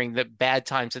remembering the bad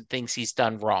times and things he's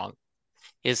done wrong.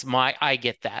 I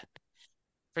get that.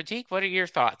 Pratik, what are your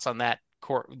thoughts on that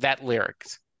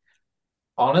lyrics?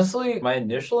 Honestly, my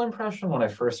initial impression when I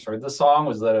first heard the song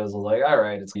was that I was like, all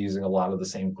right, it's using a lot of the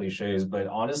same cliches. But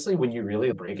honestly, when you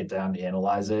really break it down,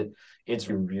 analyze it, it's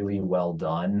really well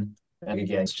done. And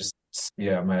again, it's just,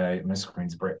 my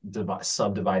screen's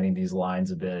subdividing these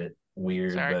lines a bit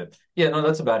weird. Sorry. But yeah, no,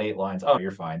 that's about 8 lines. Oh,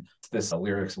 you're fine. It's this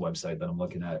lyrics website that I'm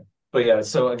looking at. But yeah,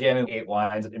 so again, in 8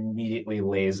 lines, it immediately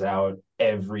lays out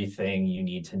everything you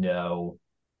need to know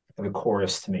for the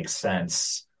chorus to make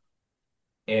sense.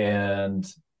 And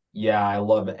yeah, I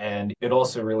love it. And it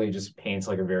also really just paints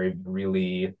like a very,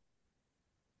 really,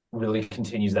 really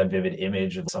continues that vivid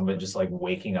image of somebody just like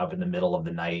waking up in the middle of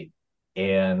the night.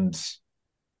 And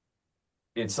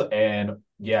it's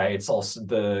also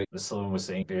the Sylvan was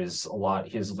saying there's a lot,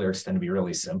 his lyrics tend to be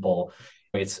really simple.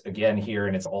 It's again here,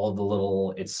 and it's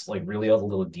like really all the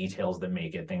little details that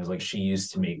make it. Things like she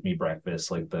used to make me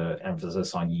breakfast, like the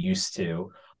emphasis on used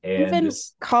to. And even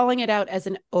calling it out as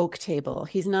an oak table.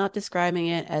 He's not describing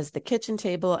it as the kitchen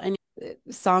table. And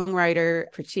songwriter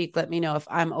Pratik, let me know if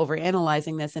I'm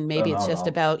overanalyzing this, and maybe it's just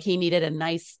about he needed a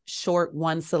nice short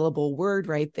one syllable word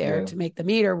right there to make the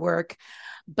meter work.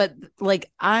 But like,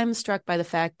 I'm struck by the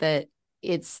fact that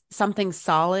it's something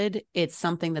solid. It's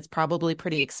something that's probably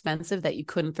pretty expensive that you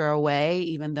couldn't throw away,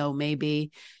 even though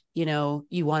maybe, you know,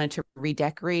 you wanted to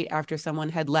redecorate after someone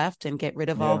had left and get rid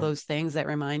of all those things that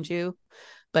remind you.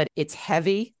 But it's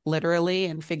heavy, literally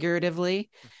and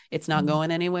figuratively. It's not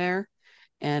going anywhere.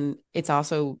 And it's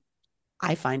also,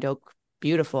 I find oak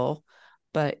beautiful.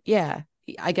 But yeah,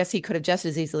 I guess he could have just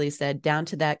as easily said down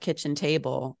to that kitchen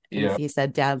table. And he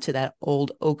said down to that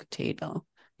old oak table.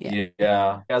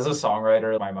 Yeah. As a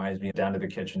songwriter, my mind's being down to the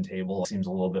kitchen table seems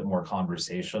a little bit more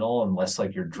conversational, unless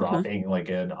like you're dropping like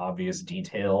an obvious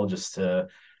detail just to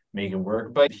make it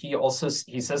work. But he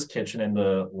says kitchen in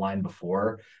the line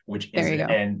before, which is,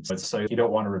 and so you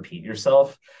don't want to repeat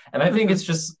yourself. And I think it's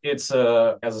as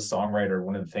a songwriter,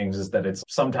 one of the things is that it's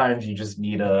sometimes you just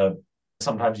need a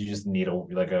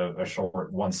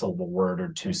short one syllable word or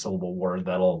two syllable word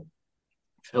that'll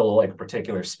fill like a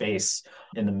particular space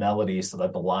in the melody so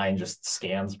that the line just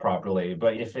scans properly.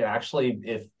 But if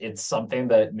it's something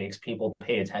that makes people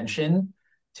pay attention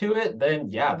to it,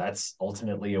 then yeah, that's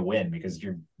ultimately a win, because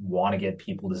you want to get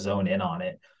people to zone in on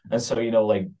it. And so, you know,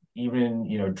 like even,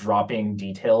 you know, dropping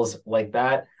details like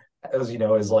that, as you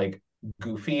know, is like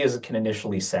goofy as it can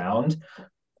initially sound,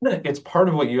 it's part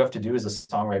of what you have to do as a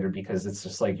songwriter, because it's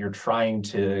just like you're trying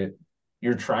to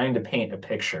paint a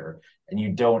picture, and you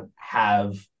don't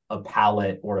have a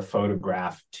palette or a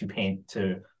photograph to paint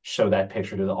to show that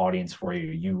picture to the audience for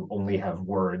you. You only have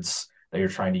words that you're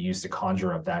trying to use to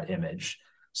conjure up that image.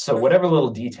 So whatever little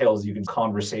details you can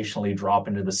conversationally drop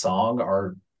into the song,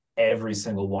 are every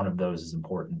single one of those is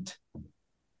important.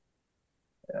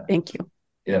 Thank you.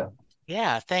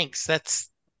 Yeah, thanks. I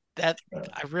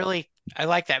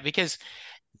like that, because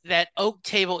that oak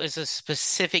table is a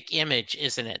specific image,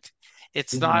 isn't it?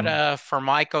 It's not a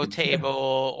Formica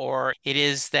table, or it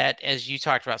is that, as you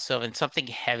talked about, Sylvan, something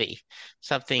heavy,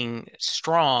 something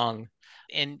strong,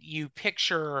 and you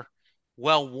picture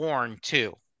well worn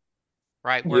too,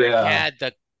 right? Where it had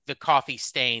the coffee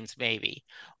stains maybe,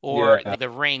 or the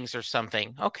rings or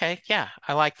something. Okay, yeah,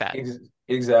 I like that.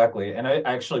 Exactly. And I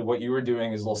actually, what you were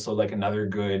doing is also like another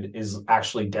good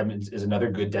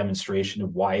demonstration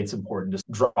of why it's important to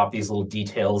drop these little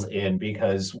details in,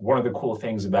 because one of the cool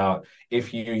things about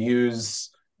as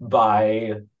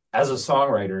a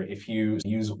songwriter, if you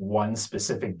use one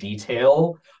specific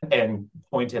detail and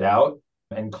point it out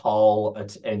and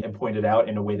point it out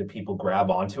in a way that people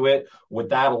grab onto it, what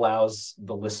that allows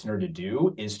the listener to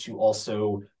do is to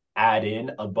also add in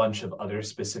a bunch of other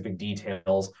specific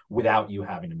details without you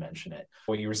having to mention it.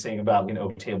 What you were saying about an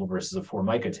oak table versus a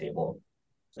Formica table,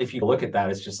 if you look at that,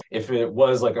 it's just, if it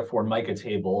was like a Formica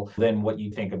table, then what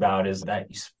you think about is that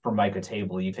Formica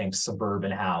table, you think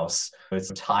suburban house.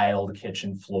 It's a tiled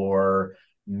kitchen floor,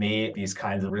 made these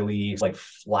kinds of really like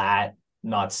flat,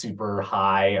 not super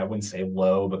high, I wouldn't say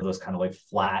low, but those kind of like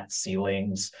flat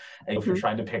ceilings. And if you're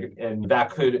trying to pick, and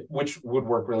which would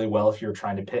work really well if you're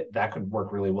trying to pick, that could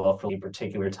work really well for a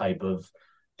particular type of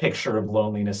picture of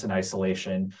loneliness and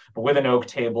isolation. But with an oak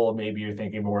table, maybe you're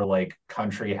thinking more like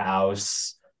country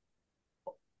house,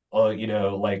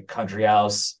 like country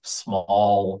house,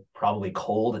 small, probably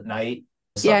cold at night.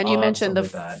 And you mentioned the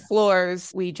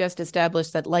floors. We just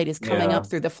established that light is coming up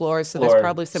through the floors, so there's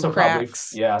probably some cracks.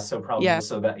 So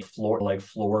that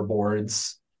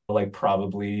floorboards, like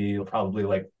probably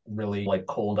like really like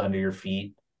cold under your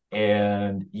feet,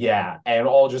 and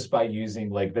all just by using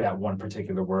like that one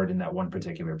particular word in that one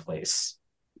particular place.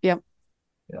 God,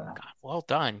 well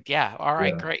done. Yeah. All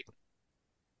right. Great.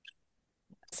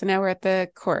 So now we're at the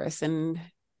chorus, and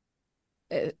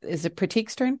is it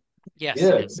Pratik's turn?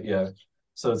 Yes. Yeah.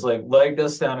 So it's like, legged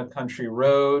us down a country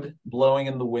road, blowing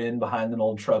in the wind behind an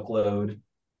old truckload.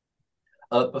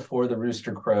 Up before the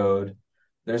rooster crowed,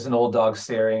 there's an old dog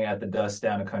staring at the dust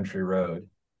down a country road.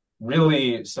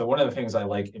 Really, so one of the things I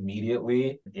like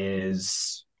immediately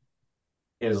is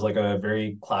like a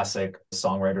very classic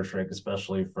songwriter trick,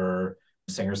 especially for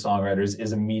singer-songwriters,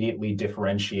 is immediately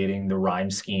differentiating the rhyme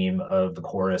scheme of the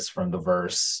chorus from the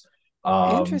verse.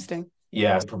 Interesting.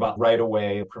 Right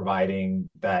away, providing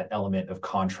that element of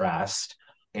contrast.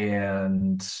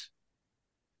 And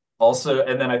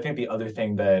then I think the other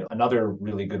thing, that another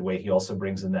really good way he also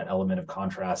brings in that element of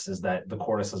contrast, is that the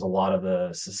chorus has a lot of the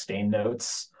sustained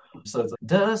notes. So it's like,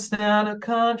 dust down a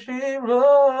country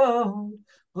road,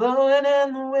 blowing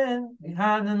in the wind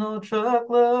behind an old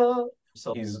truckload.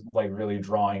 So he's like really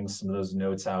drawing some of those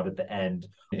notes out at the end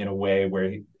in a way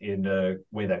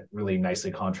that really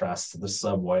nicely contrasts to the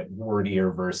somewhat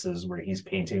wordier verses where he's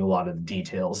painting a lot of the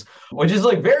details, which is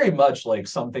like very much like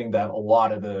something that a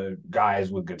lot of the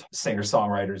guys with guitar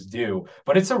singer-songwriters do,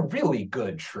 but it's a really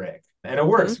good trick. And it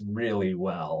works really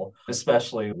well,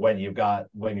 especially when you've got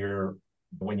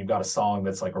a song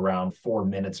that's like around 4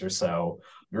 minutes or so.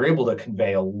 You're able to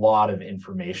convey a lot of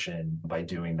information by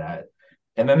doing that.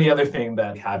 And then the other thing,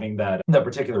 that having that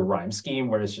particular rhyme scheme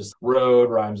where it's just road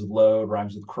rhymes with load,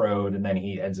 rhymes with crowed, and then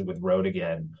he ends it with road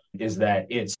again, is that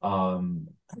it's I'm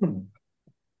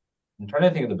trying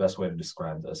to think of the best way to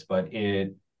describe this, but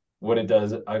it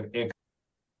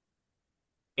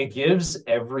gives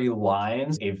every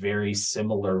line a very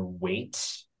similar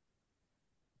weight.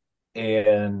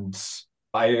 And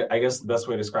I guess the best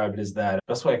way I can describe it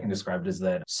is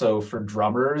that, so for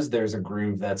drummers, there's a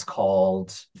groove that's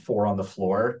called 4 on the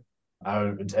floor.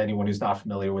 To anyone who's not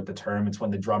familiar with the term, it's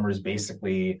when the drummer is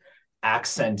basically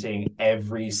accenting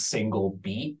every single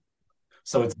beat.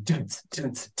 So it's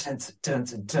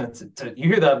you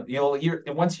hear that, you'll hear,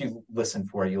 once you listen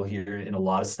for it, you'll hear it in a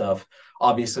lot of stuff,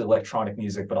 obviously electronic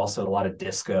music, but also a lot of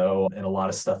disco and a lot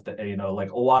of stuff that,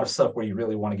 like a lot of stuff where you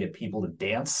really want to get people to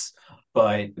dance.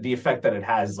 But the effect that it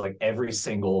has is like every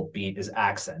single beat is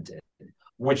accented,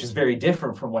 which is very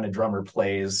different from when a drummer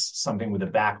plays something with a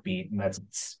backbeat, and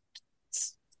that's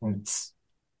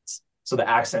so the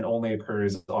accent only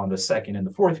occurs on the second and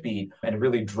the fourth beat, and it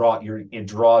really draws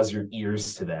your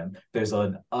ears to them. There's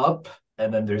an up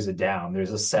and then there's a down.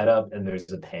 There's a setup and there's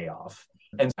a payoff.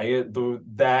 And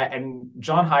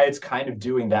John Hiatt's kind of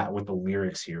doing that with the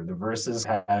lyrics here. The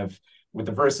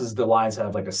lines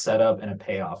have like a setup and a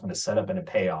payoff and a setup and a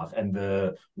payoff. And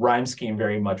the rhyme scheme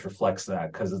very much reflects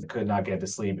that, because it could not get to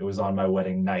sleep. It was on my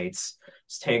wedding nights,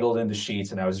 was tangled in the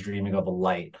sheets, and I was dreaming of a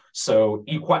light. So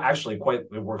it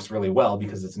works really well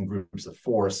because it's in groups of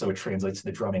 4. So it translates to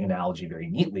the drumming analogy very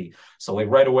neatly. So like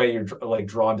right away, you're like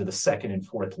drawn to the second and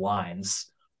fourth lines.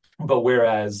 But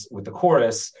whereas with the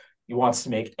chorus, he wants to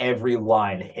make every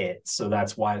line hit. So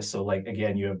that's why, so like,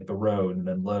 again, you have the road and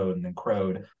then load and then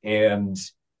crowed. And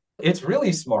it's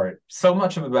really smart. So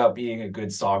much about being a good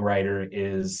songwriter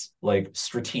is like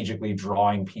strategically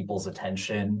drawing people's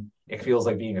attention. It feels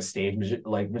like being a stage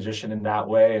magician in that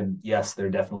way. And yes, there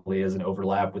definitely is an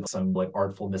overlap with some like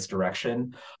artful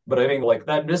misdirection. But I think like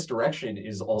that misdirection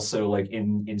is also like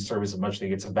in service of much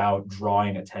thing. It's about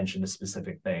drawing attention to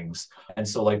specific things. And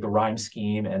so like the rhyme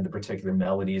scheme and the particular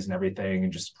melodies and everything,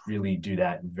 and just really do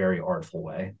that in a very artful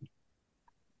way.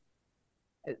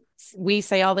 We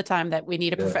say all the time that we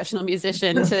need a professional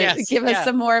musician to give us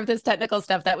some more of this technical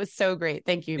stuff. That was so great.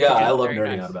 Thank you. Yeah, I love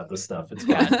nerding out about this stuff. It's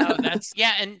fun.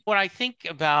 And what I think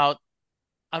about,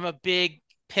 I'm a big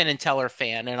Penn and Teller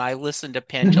fan, and I listen to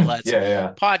Penn Jillette's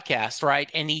podcast,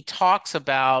 right? And he talks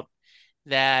about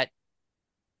that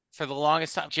for the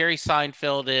longest time. Jerry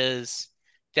Seinfeld's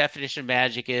definition of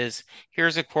magic is,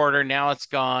 here's a quarter, now it's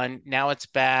gone, now it's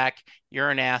back, you're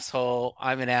an asshole,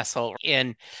 I'm an asshole.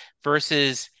 And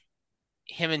versus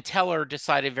him and Teller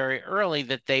decided very early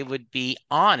that they would be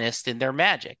honest in their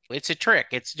magic. It's a trick.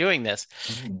 It's doing this.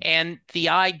 And the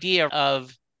idea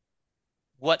of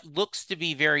what looks to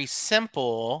be very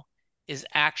simple is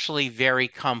actually very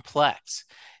complex.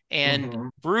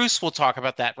 And Bruce will talk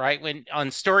about that, right? When on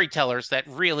Storytellers, that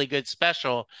really good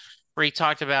special where he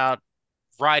talked about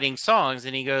writing songs,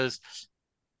 and he goes,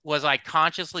 was I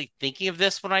consciously thinking of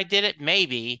this when I did it?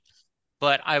 Maybe,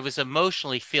 but I was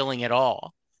emotionally feeling it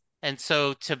all. And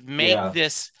so to make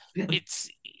this,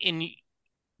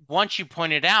 once you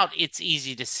point it out, it's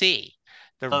easy to see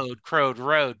the road, crowed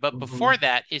road. But before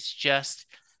that, it's just,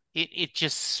 it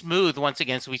just smooth once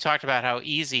again. So we talked about how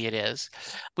easy it is.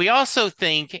 I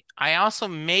also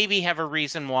maybe have a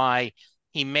reason why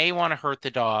he may want to hurt the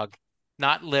dog,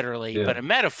 not literally, but a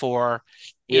metaphor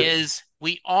is,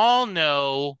 we all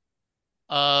know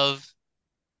of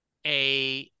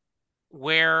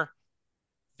where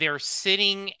they're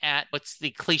sitting at, what's the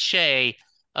cliche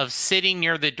of sitting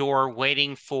near the door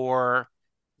waiting for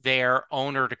their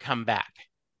owner to come back.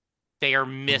 They are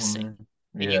missing.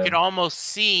 And you could almost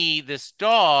see this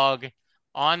dog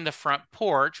on the front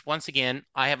porch. Once again,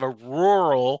 I have a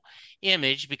rural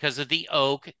image because of the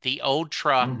oak, the old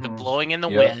truck, the blowing in the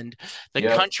wind, the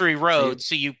country road.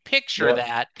 So you picture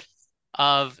that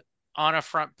of on a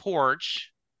front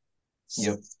porch,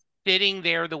 sitting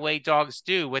there the way dogs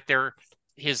do, with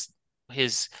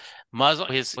his muzzle,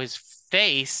 his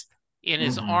face in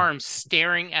his arms,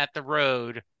 staring at the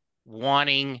road,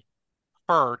 wanting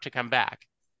her to come back.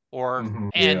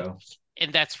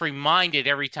 And that's reminded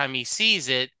every time he sees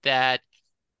it that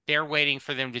they're waiting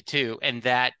for them to too, and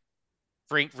that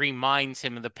reminds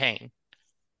him of the pain.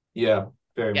 Yeah,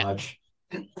 very Yeah. much.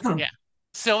 Yeah.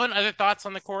 Sylvan, other thoughts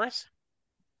on the chorus?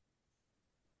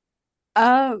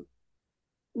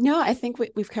 No, I think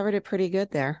we've covered it pretty good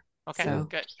there. Okay, So,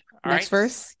 good. All next right.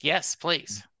 verse. Yes,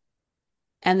 please.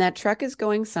 And that truck is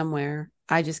going somewhere.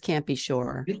 I just can't be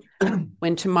sure.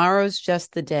 When tomorrow's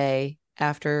just the day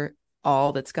after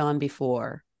all that's gone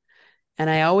before. And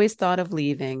I always thought of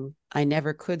leaving. I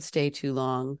never could stay too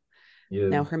long. Yeah.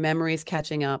 Now her memory's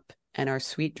catching up and our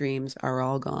sweet dreams are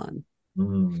all gone.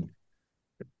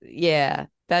 Yeah,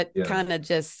 that kind of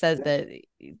just says that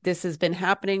this has been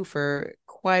happening for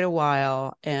quite a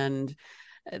while. And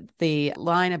the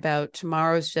line about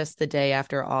tomorrow's just the day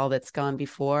after all that's gone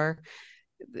before,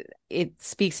 it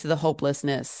speaks to the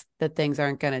hopelessness that things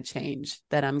aren't going to change,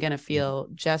 that I'm going to feel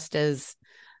just as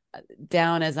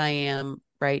down as I am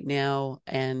right now,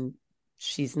 and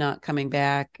she's not coming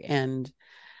back. And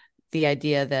the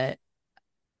idea that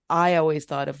I always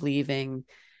thought of leaving,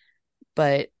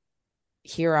 but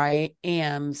here I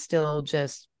am still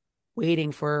just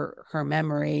waiting for her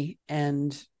memory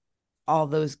and all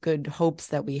those good hopes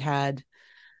that we had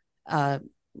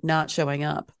not showing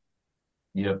up.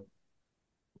 Yep.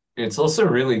 It's also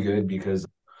really good because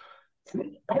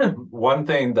one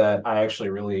thing that I actually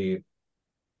really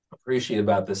appreciate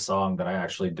about this song that I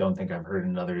actually don't think I've heard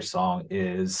in another song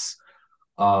is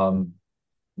not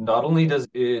only does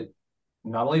it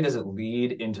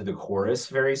lead into the chorus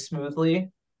very smoothly,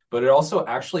 but it also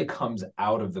actually comes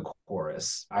out of the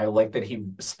chorus. I like that he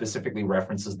specifically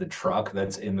references the truck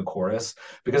that's in the chorus,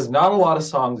 because not a lot of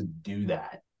songs do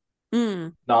that.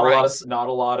 Not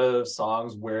a lot of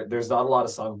songs where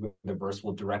the verse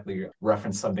will directly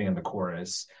reference something in the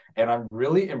chorus. And I'm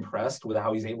really impressed with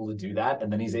how he's able to do that. And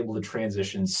then he's able to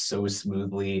transition so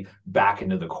smoothly back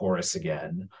into the chorus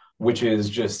again, which is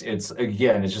just, it's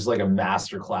just like a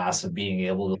masterclass of being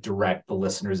able to direct the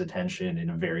listener's attention in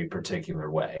a very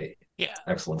particular way. Yeah.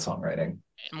 Excellent songwriting.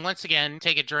 And once again,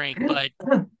 take a drink, but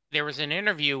there was an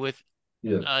interview with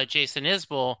Jason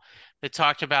Isbell that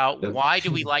talked about why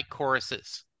do we like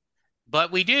choruses?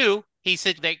 But we do. He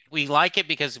said that we like it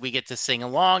because we get to sing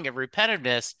along and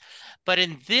repetitiveness. But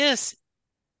in this,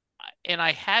 and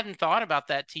I hadn't thought about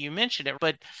that till you mentioned it,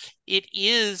 but it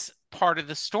is part of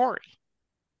the story.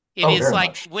 It is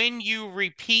like much. When you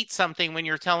repeat something, when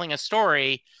you're telling a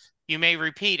story, you may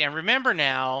repeat. And remember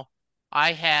now,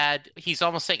 he's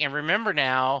almost saying, and remember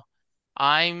now,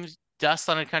 I'm dust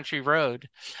on a country road.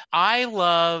 I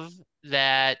love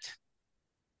that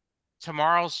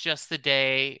tomorrow's just the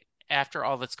day after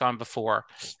all that's gone before.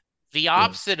 The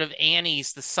opposite of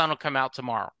Annie's, the sun will come out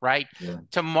tomorrow, right? Yeah.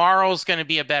 Tomorrow's going to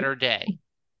be a better day.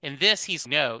 In this,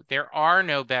 there are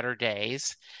no better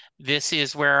days. This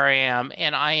is where I am.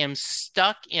 And I am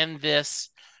stuck in this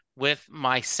with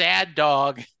my sad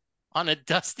dog on a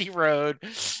dusty road.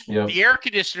 Yep. The air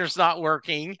conditioner's not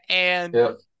working. And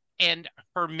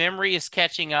her memory is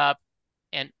catching up.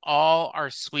 And all our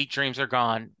sweet dreams are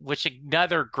gone, which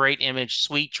another great image,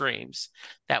 Sweet Dreams,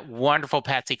 that wonderful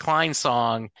Patsy Cline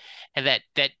song, and that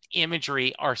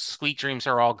imagery, our sweet dreams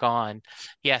are all gone.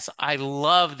 Yes, I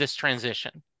love this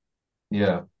transition.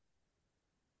 Yeah.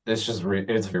 It's just,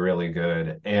 it's really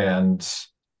good. And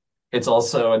it's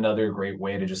also another great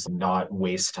way to just not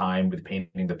waste time with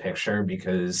painting the picture,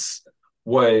 because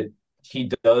what he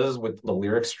does with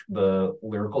the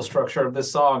lyrical structure of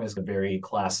this song is a very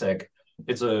classic.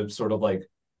 It's a sort of like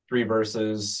 3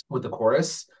 verses with the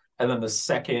chorus, and then the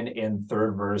second and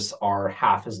third verse are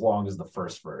half as long as the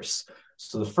first verse.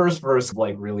 So the first verse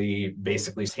like really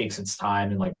basically takes its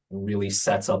time and like really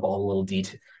sets up all the little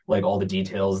all the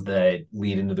details that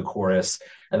lead into the chorus,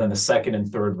 and then the second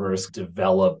and third verse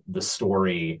develop the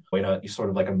story in a sort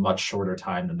of like a much shorter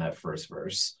time than that first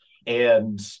verse.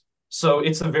 And so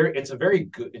it's a very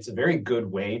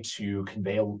good way to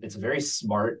convey. It's a very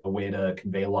smart way to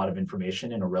convey a lot of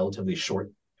information in a relatively short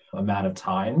amount of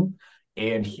time.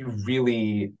 And he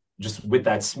really, just with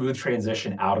that smooth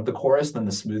transition out of the chorus, then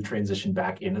the smooth transition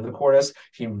back into the chorus,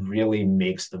 he really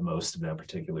makes the most of that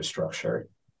particular structure.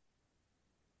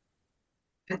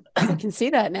 I can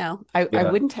see that now. I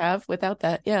wouldn't have without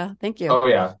that. Yeah, thank you. Oh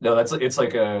yeah, no, that's I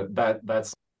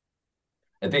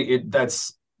think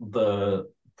that's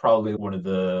probably one of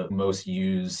the most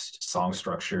used song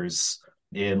structures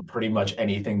in pretty much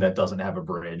anything that doesn't have a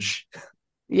bridge.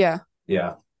 Yeah.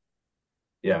 Yeah.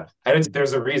 And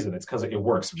there's a reason. It's because it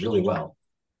works really well.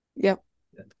 Yep.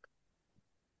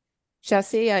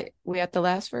 Jesse, we at the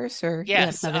last verse, or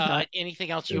yes? Anything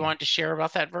else you want to share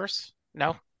about that verse?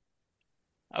 No.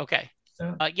 Okay.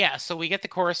 So we get the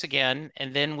chorus again,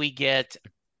 and then we get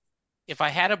if I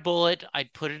had a bullet,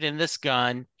 I'd put it in this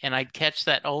gun and I'd catch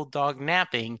that old dog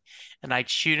napping and I'd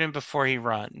shoot him before he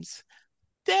runs.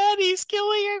 Daddy's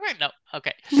killing everybody. No,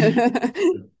 okay.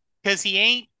 Because he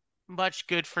ain't much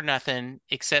good for nothing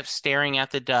except staring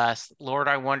at the dust. Lord,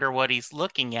 I wonder what he's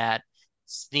looking at,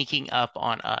 sneaking up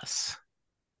on us.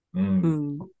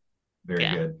 Very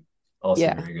Yeah. good. Also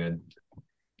Yeah. very good.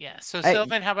 Yeah. So,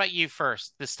 Sylvan, how about you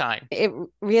first this time? It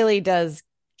really does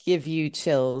give you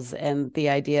chills, and the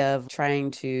idea of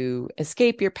trying to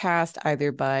escape your past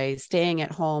either by staying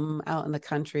at home out in the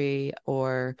country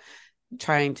or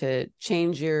trying to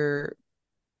change your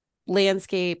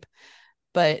landscape,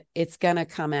 but it's gonna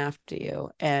come after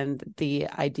you. And the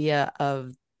idea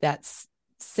of that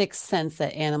sixth sense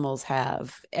that animals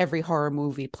have, every horror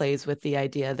movie plays with the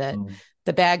idea that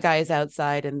the bad guy is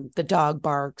outside and the dog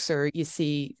barks, or you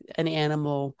see an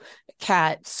animal,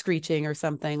 cat screeching or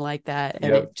something like that,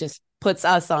 and it just puts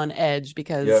us on edge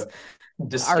because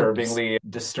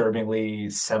disturbingly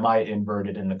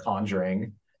semi-inverted in The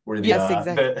Conjuring, where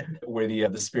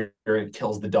the spirit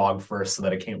kills the dog first so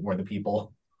that it can't warn the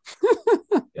people.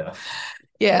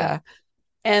 Yeah.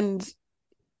 And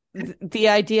the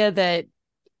idea that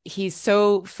he's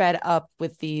so fed up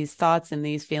with these thoughts and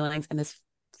these feelings, and this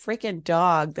freaking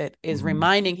dog that is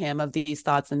reminding him of these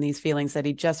thoughts and these feelings, that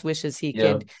he just wishes he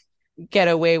could get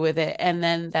away with it. And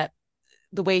then that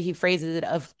the way he phrases it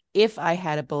of, if I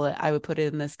had a bullet, I would put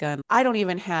it in this gun. I don't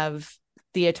even have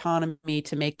the autonomy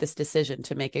to make this decision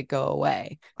to make it go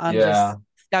away. I'm just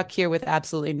stuck here with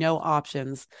absolutely no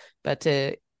options but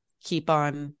to keep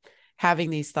on having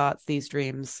these thoughts, these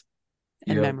dreams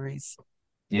and memories.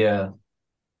 Yeah.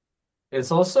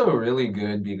 It's also really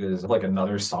good because like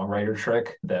another songwriter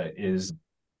trick that is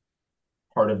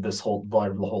part of this whole the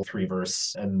whole three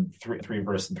verse and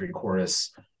three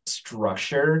chorus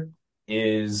structure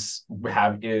is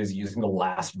using the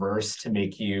last verse to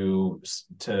make you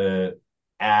to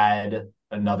add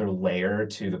another layer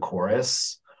to the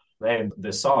chorus. And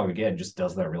this song again just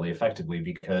does that really effectively,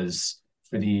 because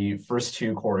for the first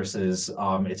two choruses,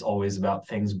 it's always about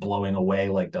things blowing away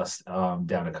like dust down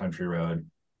a country road.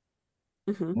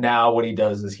 Now what he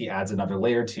does is he adds another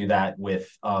layer to that with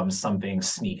something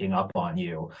sneaking up on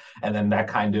you, and then that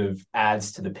kind of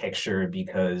adds to the picture,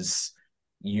 because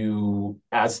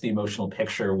adds to the emotional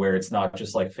picture where it's not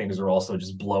just like things are also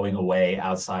just blowing away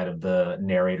outside of the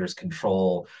narrator's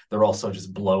control. They're also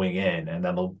just blowing in, and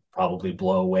then they'll probably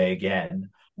blow away again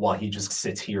while he just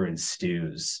sits here and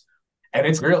stews. And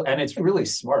it's really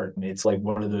smart. And it's like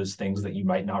one of those things that you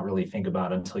might not really think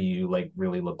about until you like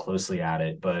really look closely at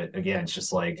it. But again, it's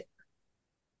just like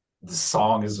the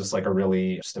song is just like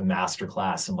just a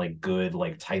masterclass in like good,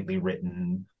 like tightly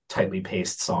written, tightly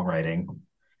paced songwriting.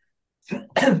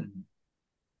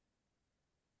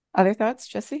 Other thoughts,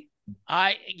 Jesse?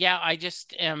 I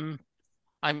just am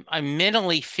I'm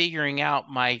mentally figuring out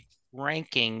my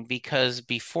ranking, because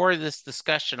before this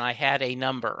discussion I had a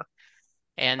number.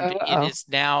 And it is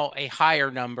now a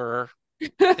higher number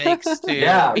thanks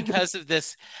to because of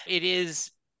this. It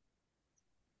is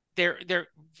there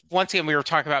once again, we were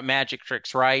talking about magic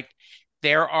tricks, right?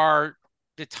 There are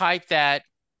the type that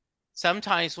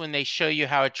sometimes when they show you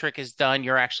how a trick is done,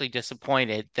 you're actually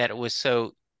disappointed that it was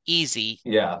so easy.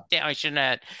 Yeah, I shouldn't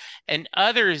have. And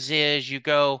others is you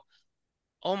go,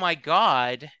 oh my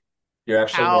God. You're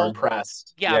actually more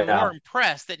impressed. More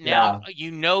impressed that now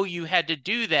you had to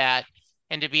do that.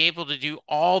 And to be able to do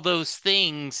all those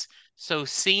things so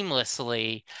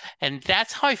seamlessly. And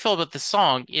that's how I feel about the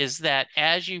song, is that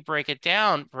as you break it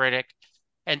down, Riddick,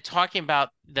 and talking about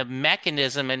the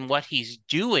mechanism and what he's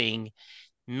doing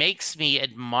makes me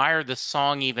admire the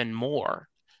song even more.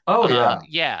 Oh, yeah.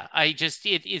 Yeah.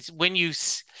 It's when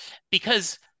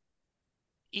because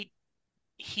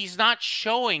he's not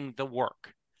showing the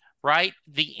work, right?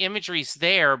 The imagery's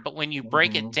there, but when you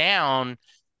break it down,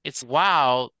 it's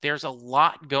wow, there's a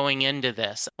lot going into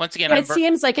this. Once again, it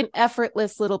seems like an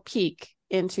effortless little peek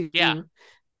into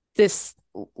this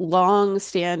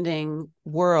long-standing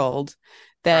world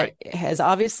that has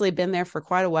obviously been there for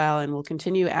quite a while and will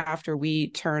continue after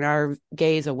we turn our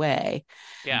gaze away.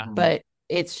 Yeah. But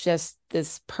it's just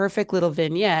this perfect little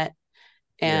vignette,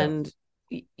 and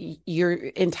you're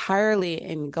entirely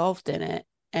engulfed in it,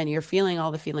 and you're feeling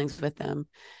all the feelings with them.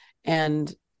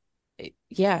 And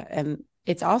and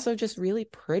it's also just really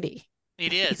pretty.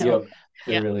 It is. It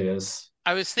really is.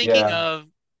 I was thinking of,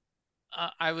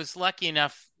 I was lucky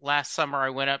enough last summer, I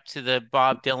went up to the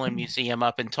Bob Dylan Museum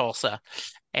up in Tulsa.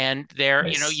 And there,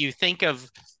 you think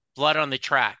of Blood on the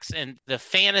Tracks, and the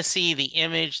fantasy, the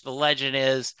image, the legend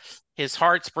is his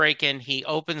heart's breaking. He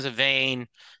opens a vein.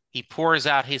 He pours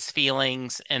out his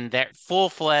feelings, and that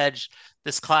full-fledged,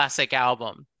 this classic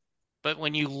album. But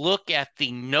when you look at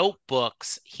the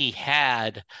notebooks he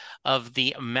had of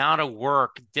the amount of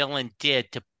work Dylan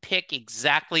did to pick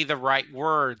exactly the right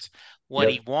words, what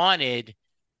he wanted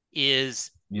is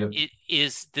it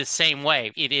is the same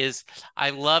way. It is, I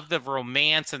love the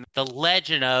romance and the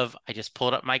legend of, I just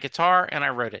pulled up my guitar and I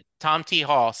wrote it. Tom T.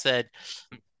 Hall said,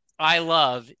 I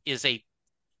love is a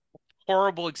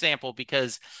horrible example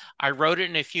because I wrote it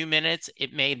in a few minutes.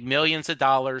 It made millions of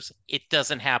dollars. It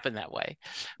doesn't happen that way.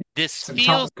 This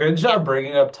feels good job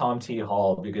bringing up Tom T.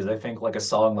 Hall, because I think like a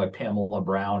song like Pamela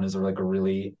Brown is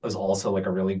also like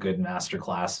a really good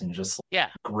masterclass in just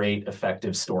great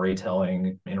effective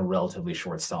storytelling in a relatively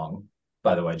short song.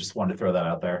 By the way, just wanted to throw that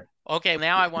out there. Okay,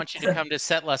 now I want you to come to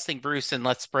Set Lusting Bruce and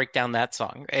let's break down that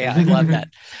song. Yeah, I love that.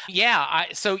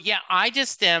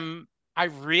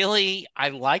 I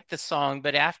like the song,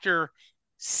 but after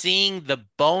seeing the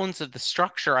bones of the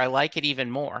structure, I like it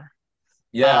even more.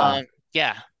 Yeah. And,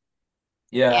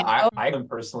 I'm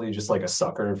personally just like a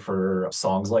sucker for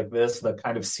songs like this that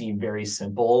kind of seem very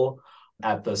simple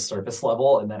at the surface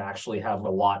level and then actually have a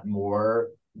lot more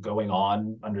going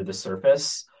on under the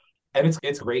surface. And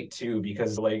it's great too,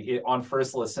 because like on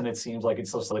first listen, it seems like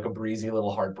it's just like a breezy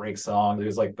little heartbreak song.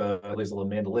 There's a little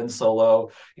mandolin solo.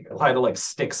 It kind of like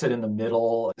sticks it in the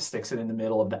middle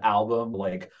of the album,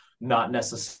 like not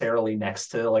necessarily next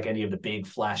to like any of the big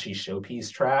flashy showpiece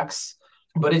tracks.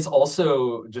 But it's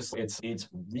also just it's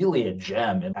really a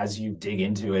gem. And as you dig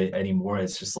into it anymore,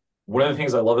 it's just one of the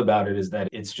things I love about it is that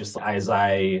it's just as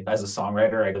a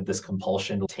songwriter, I get this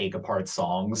compulsion to take apart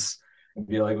songs and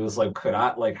be like,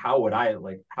 how would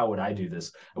I do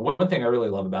this? And one thing I really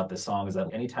love about this song is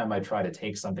that anytime I try to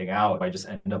take something out, I just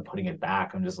end up putting it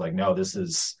back. I'm just like, no, this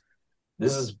is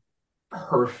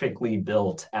perfectly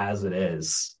built as it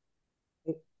is.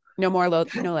 No more,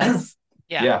 no less.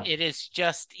 It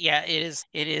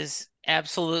is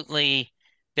absolutely,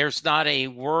 there's not a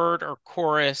word or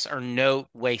chorus or note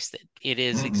wasted. It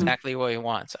is exactly what he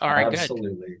wants. All right,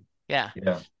 absolutely. Good. Yeah.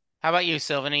 How about you,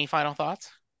 Sylvan? Any final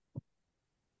thoughts?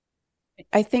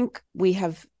 I think we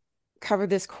have covered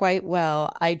this quite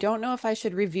well. I don't know if I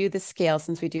should review the scale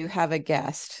since we do have a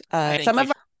guest. Some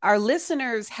of our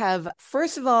listeners have,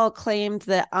 first of all, claimed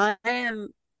that I am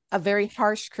a very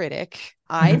harsh critic.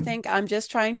 I think I'm just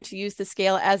trying to use the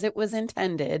scale as it was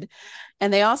intended.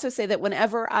 And they also say that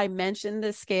whenever I mention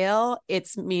the scale, it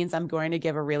means I'm going to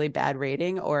give a really bad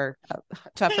rating or a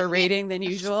tougher rating than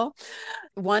usual.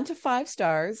 1 to 5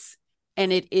 stars.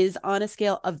 And it is on a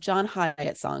scale of John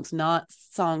Hiatt songs, not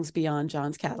songs beyond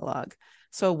John's catalog.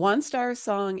 So 1-star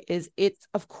song it's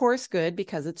of course good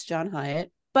because it's John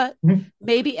Hiatt, but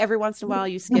maybe every once in a while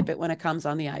you skip it when it comes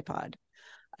on the iPod.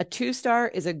 A 2-star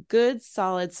is a good,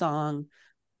 solid song,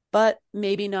 but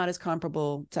maybe not as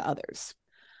comparable to others.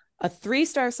 A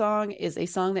 3-star song is a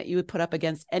song that you would put up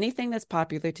against anything that's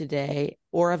popular today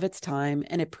or of its time,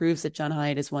 and it proves that John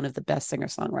Hiatt is one of the best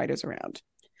singer-songwriters around.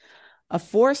 A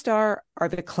 4-star are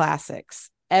the classics.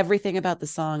 Everything about the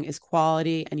song is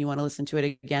quality, and you want to listen to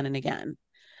it again and again.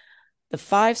 The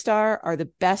 5-star are the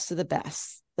best of the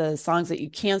best. The songs that you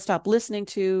can't stop listening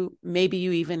to. Maybe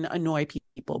you even annoy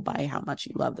people by how much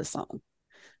you love the song.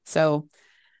 So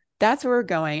that's where we're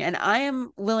going. And I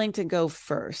am willing to go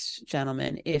first,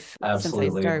 gentlemen, since I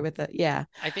started with it. Yeah.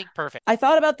 I think perfect. I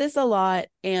thought about this a lot.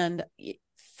 And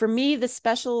for me, the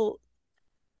special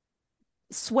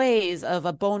sways of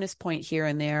a bonus point here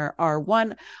and there are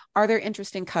there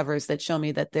interesting covers that show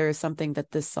me that there is something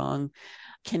that this song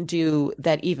can do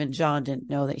that even John didn't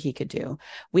know that he could do.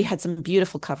 We had some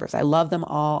beautiful covers. I love them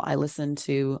all. I listened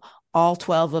to all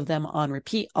 12 of them on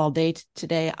repeat all day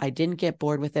today. I didn't get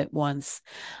bored with it once,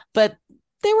 but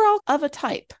they were all of a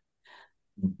type.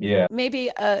 Yeah. Maybe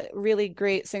a really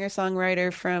great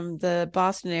singer-songwriter from the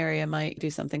Boston area might do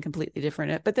something completely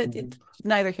different, but it's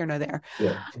neither here nor there.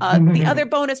 Yeah. The other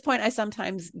bonus point I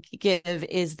sometimes give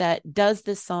is that, does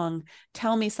this song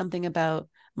tell me something about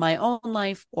my own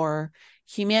life or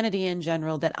humanity in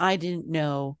general that I didn't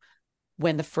know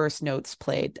when the first notes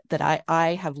played, that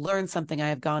I have learned something, I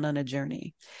have gone on a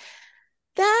journey?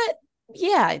 That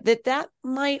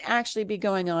might actually be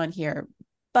going on here,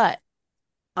 but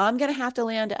I'm going to have to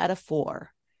land at a 4.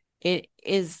 It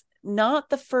is not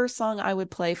the first song I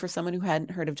would play for someone who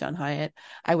hadn't heard of John Hiatt.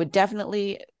 I would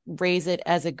definitely raise it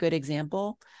as a good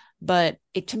example, but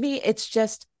to me,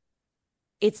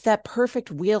 it's that perfect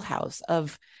wheelhouse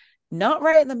of not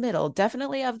right in the middle,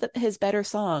 definitely of his better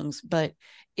songs, but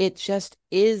it just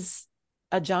is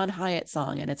a John Hiatt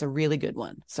song, and it's a really good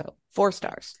one. So 4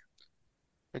 stars.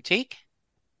 Critique?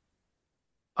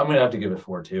 I'm gonna have to give it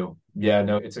 4 too. Yeah,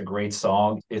 no, it's a great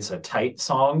song. It's a tight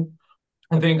song.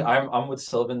 I think I'm with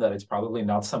Sylvan that it's probably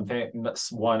not something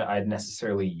that's one I'd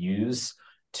necessarily use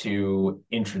to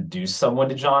introduce someone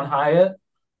to John Hyatt,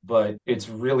 but it's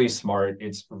really smart.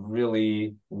 It's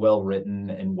really well written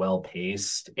and well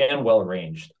paced and well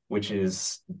arranged, which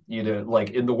is, you know, like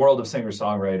in the world of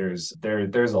singer-songwriters,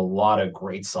 there's a lot of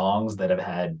great songs that have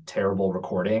had terrible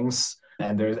recordings.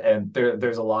 And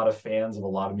there's a lot of fans of a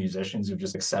lot of musicians who've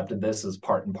just accepted this as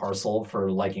part and parcel for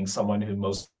liking someone who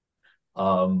most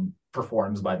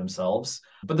performs by themselves.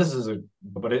 But this is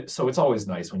so it's always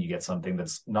nice when you get something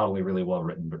that's not only really well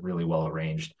written but really well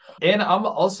arranged. And I'm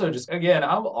also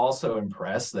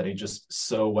impressed that it just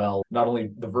so well, not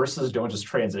only the verses don't just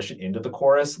transition into the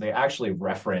chorus, they actually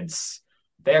reference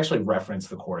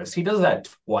the chorus. He does that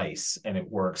twice and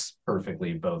it works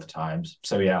perfectly both times.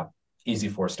 So yeah, easy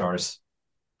 4 stars.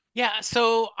 Yeah,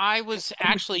 so I was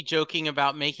actually joking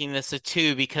about making this a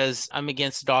 2 because I'm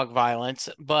against dog violence,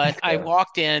 but I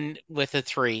walked in with a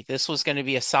 3. This was going to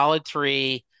be a solid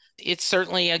 3. It's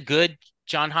certainly a good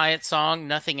John Hyatt song,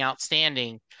 nothing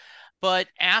outstanding. But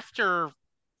after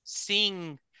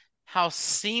seeing how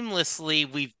seamlessly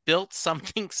we've built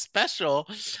something special,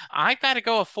 I got to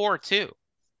go a 4 too.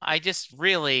 I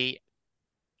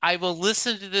will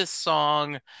listen to this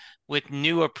song with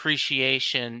new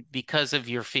appreciation because of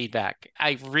your feedback.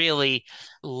 I really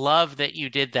love that you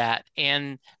did that.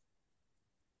 And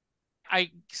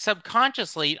I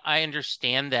subconsciously, I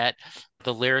understand that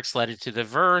the lyrics led it to the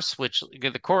chorus,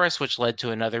 which led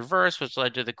to another verse, which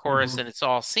led to the chorus, and it's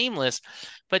all seamless.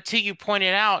 But till you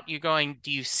pointed out, you're going, do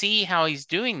you see how he's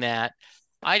doing that?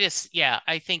 I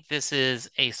think this is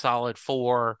a solid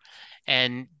 4.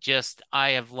 And I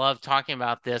have loved talking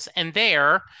about this. And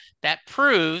that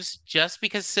proves just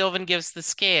because Sylvan gives the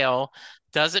scale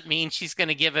doesn't mean she's going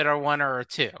to give it a 1 or a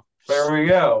 2. There we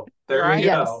go. Right? We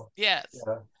go. Yes.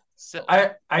 Yeah. So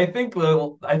I think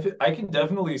I can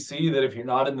definitely see that if you're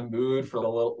not in the mood for a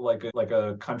little like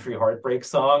a country heartbreak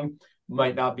song,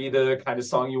 might not be the kind of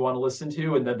song you want to listen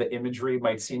to, and then the imagery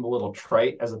might seem a little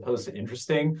trite as opposed to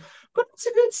interesting. But it's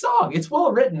a good song. It's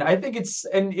well written. I think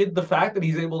the fact that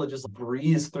he's able to just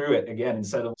breeze through it again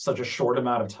instead of such a short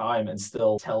amount of time and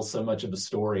still tell so much of a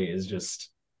story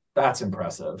that's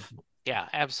impressive. Yeah,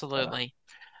 absolutely.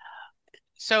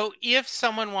 So if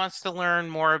someone wants to learn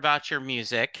more about your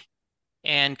music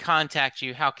and contact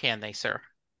you, how can they, sir?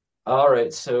 All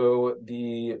right, so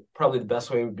probably the best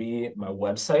way would be my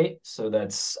website. So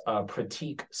that's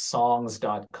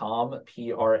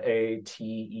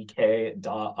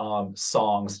prateeksongs.com,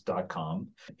 songs.com.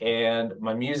 And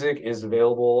my music is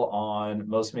available on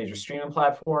most major streaming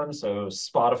platforms, so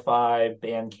Spotify,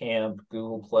 Bandcamp,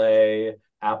 Google Play,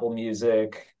 Apple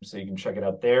Music, so you can check it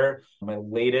out there. My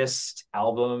latest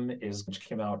album which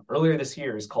came out earlier this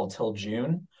year, is called Till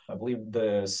June. I believe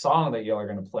the song that y'all are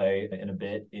going to play in a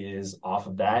bit is off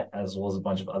of that, as well as a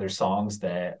bunch of other songs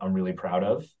that I'm really proud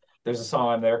of. There's a song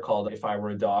on there called If I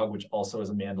Were a Dog, which also is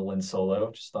a mandolin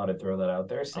solo. Just thought I'd throw that out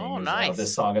there. Nice.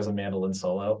 This song is a mandolin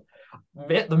solo.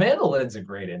 The mandolin's a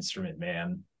great instrument,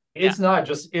 man. It's not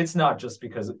just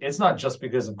because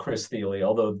of Chris Thile,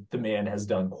 although the man has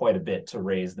done quite a bit to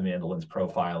raise the mandolin's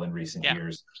profile in recent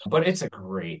years. But it's a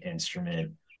great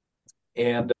instrument.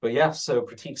 So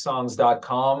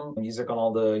prateeksongs.com, music on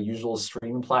all the usual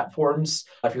streaming platforms.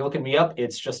 If you're looking me up,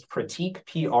 it's just Prateek,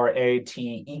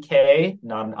 Pratek,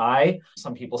 not an I.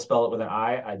 Some people spell it with an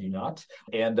I do not.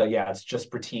 And it's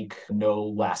just Prateek, no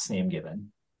last name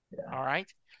given. Yeah. All right.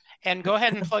 And go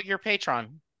ahead and plug your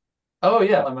Patreon. Oh,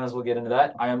 yeah, I might as well get into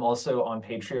that. I am also on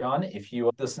Patreon. If you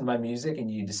listen to my music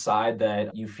and you decide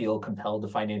that you feel compelled to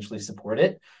financially support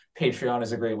it, Patreon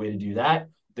is a great way to do that.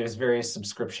 There's various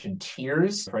subscription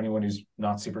tiers. For anyone who's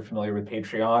not super familiar with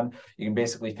Patreon, you can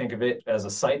basically think of it as a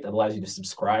site that allows you to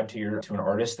subscribe to an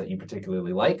artist that you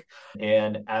particularly like.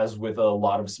 And as with a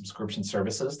lot of subscription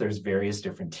services, there's various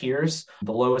different tiers.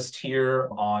 The lowest tier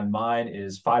on mine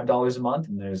is $5 a month,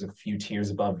 and there's a few tiers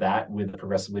above that with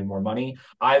progressively more money.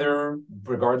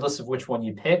 Regardless of which one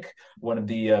you pick, one of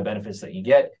the benefits that you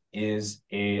get is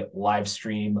a live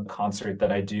stream concert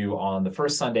that I do on the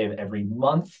first Sunday of every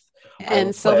month.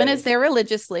 And Sylvan is there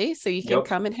religiously, so you can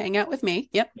come and hang out with me.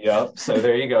 Yep. So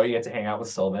there you go. You get to hang out with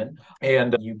Sylvan,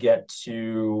 and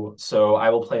so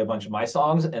I will play a bunch of my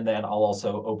songs, and then I'll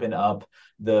also open it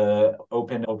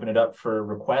up for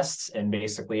requests. And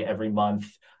basically every month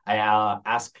I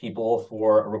ask people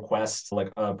for a request,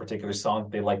 like a particular song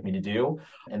they'd like me to do.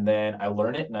 And then I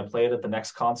learn it and I play it at the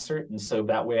next concert. And so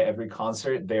that way, every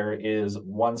concert, there is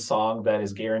one song that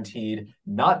is guaranteed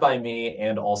not by me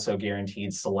and also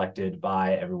guaranteed selected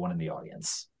by everyone in the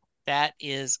audience. That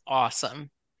is awesome.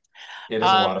 It is a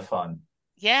lot of fun.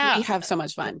 Yeah. We have so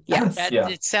much fun. Yes.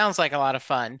 It sounds like a lot of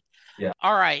fun. Yeah.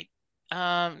 All right.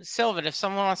 Sylvan, if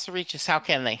someone wants to reach us, how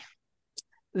can they?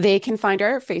 They can find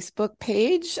our Facebook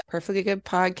page, Perfectly Good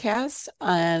Podcast.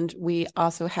 And we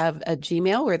also have a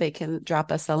Gmail where they can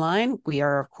drop us a line. We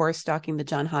are, of course, stalking the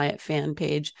John Hiatt fan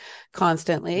page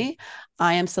constantly.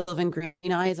 I am Sylvan Green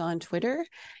Eyes on Twitter.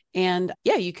 And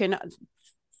yeah, you can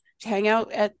hang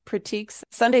out at Pratik's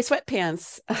Sunday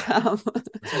Sweatpants.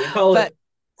 But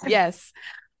yes,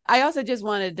 I also just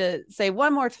wanted to say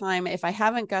one more time, if I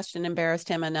haven't gushed and embarrassed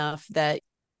him enough, that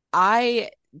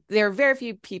there are very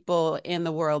few people in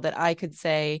the world that I could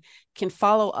say can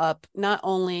follow up not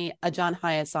only a John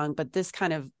Hiatt song, but this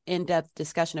kind of in-depth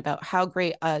discussion about how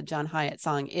great a John Hiatt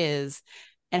song is,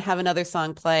 and have another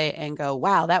song play and go,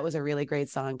 wow, that was a really great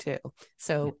song too.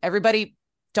 So everybody,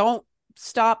 don't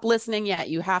stop listening yet.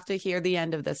 You have to hear the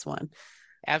end of this one.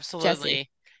 Absolutely. Jesse.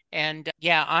 And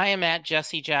yeah, I am at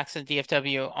Jesse Jackson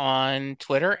DFW on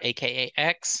Twitter, aka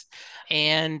X,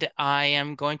 and I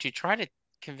am going to try to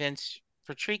convince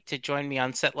Pratik to join me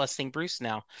on Set Listing Bruce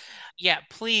now. Yeah,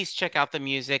 please check out the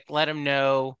music. Let him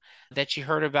know that you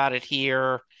heard about it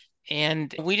here.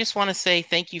 And we just want to say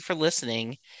thank you for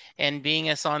listening and being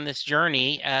us on this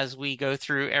journey as we go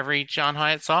through every John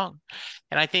Hiatt song.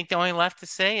 And I think the only left to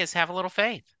say is have a little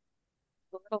faith.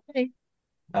 A little faith.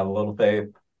 Have a little faith.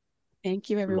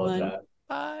 Thank you, everyone. Love that.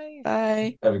 Bye.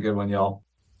 Bye. Have a good one, y'all.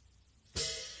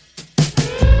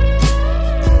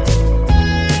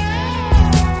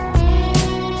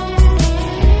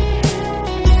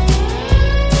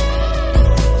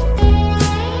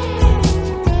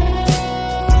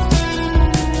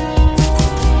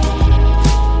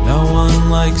 No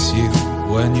one likes you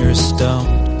when you're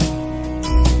stoned.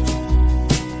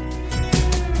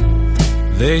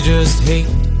 They just hate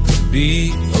to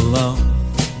be alone.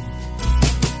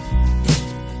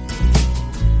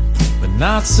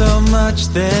 Not so much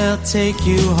they'll take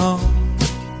you home.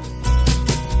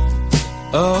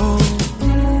 Oh,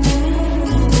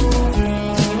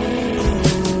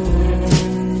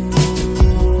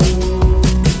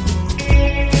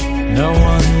 no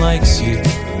one likes you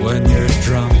when you're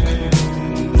drunk,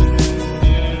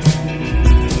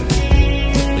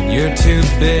 but you're too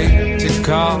big to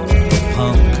call a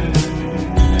punk.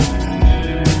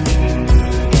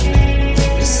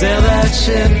 Sail that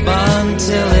ship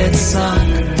until it's sunk.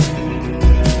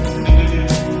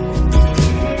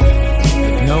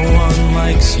 But no one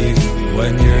likes you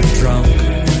when you're drunk.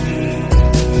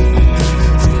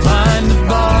 So find a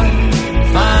bar,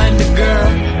 find a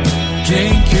girl,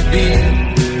 drink your beer,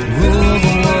 rule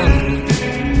the world.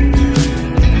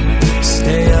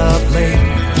 Stay up late,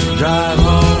 drive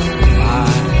home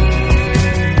high.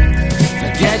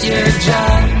 Forget your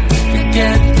job,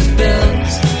 forget the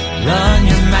bills. Run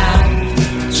your mouth,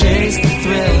 chase the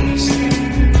thrills,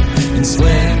 and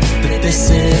swear that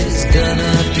this is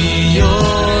gonna be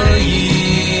your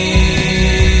year.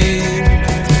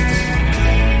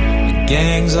 The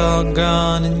gang's all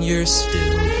gone and you're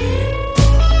still here.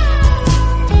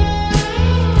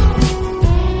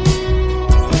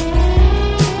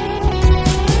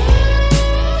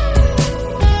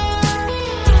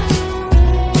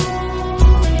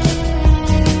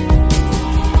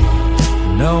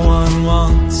 No one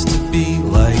wants to be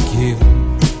like you.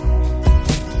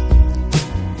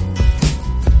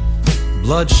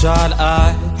 Bloodshot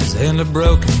eyes and a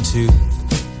broken tooth.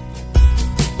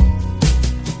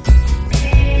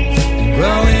 And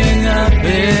growing up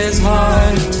is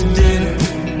hard to do.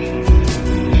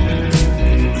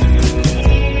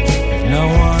 No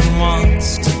one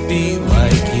wants to be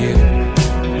like you.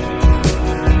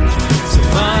 So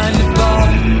find a bar,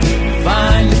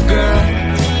 find a girl,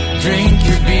 drink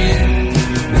your beer,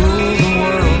 rule the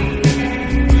world.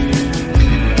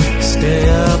 Stay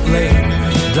up late,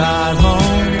 drive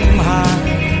home high.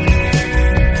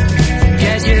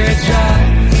 Forget your job,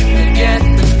 forget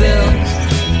the bills.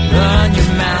 Run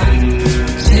your mouth,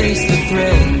 taste the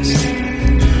thrills,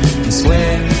 and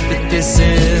swear that this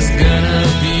is gonna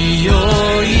be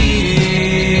your year.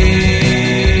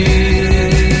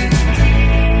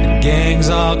 The gang's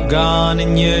all gone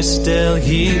and you're still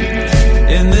here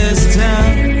in this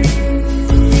town,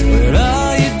 where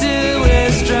all you do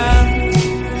is drown,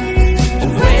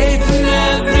 away from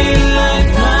every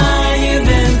lifeline you've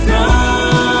been thrown.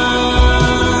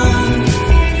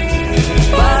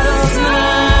 Bottle's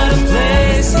not a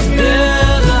place to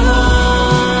build a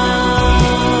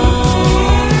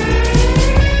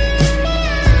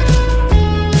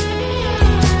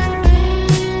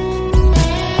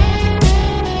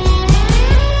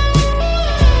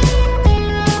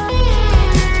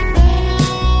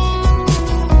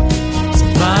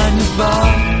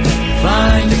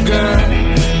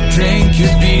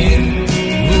here,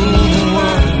 rule the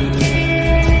world.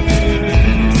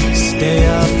 Stay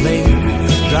up late,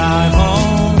 drive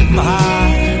home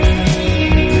high.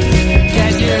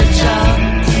 Forget your job,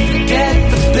 forget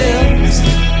the bills.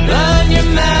 Run your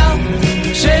mouth,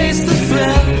 chase the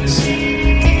thrills.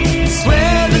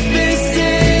 Swear that this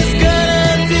is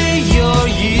gonna be your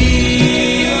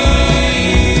year.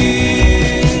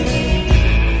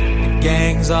 The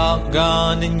gang's all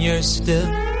gone and you're still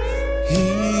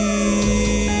here.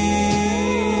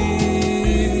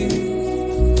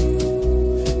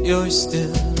 You're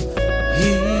still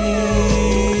here.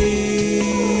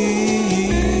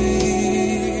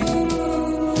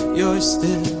 You're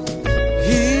still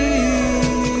here.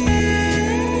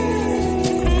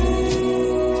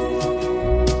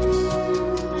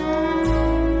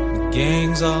 The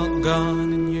gang's all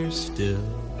gone and you're still here.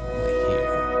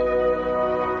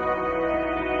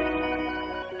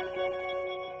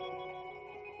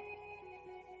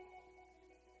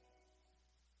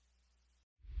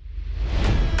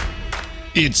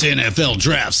 It's NFL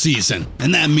draft season,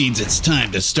 and that means it's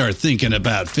time to start thinking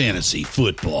about fantasy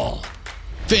football.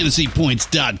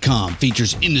 FantasyPoints.com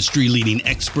features industry-leading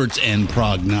experts and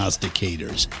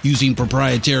prognosticators using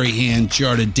proprietary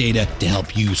hand-charted data to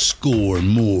help you score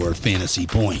more fantasy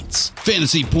points.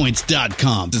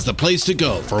 FantasyPoints.com is the place to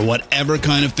go for whatever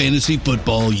kind of fantasy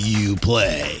football you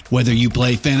play. Whether you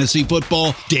play fantasy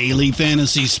football, daily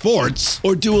fantasy sports,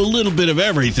 or do a little bit of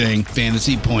everything,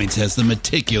 Fantasy Points has the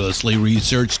meticulously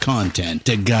researched content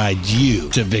to guide you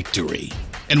to victory.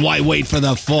 And why wait for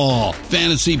the fall?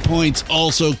 Fantasy Points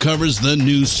also covers the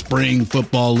new spring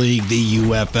football league, the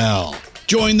UFL.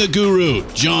 Join the guru,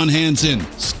 John Hansen,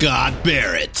 Scott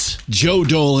Barrett, Joe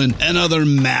Dolan, and other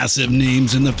massive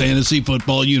names in the fantasy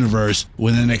football universe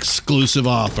with an exclusive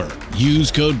offer.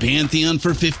 Use code Pantheon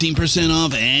for 15%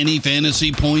 off any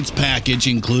Fantasy Points package,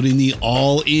 including the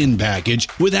all-in package,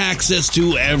 with access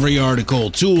to every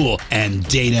article, tool, and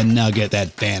data nugget that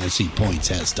Fantasy Points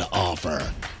has to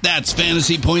offer. That's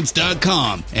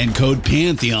FantasyPoints.com and code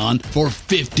Pantheon for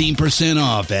 15%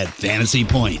 off at Fantasy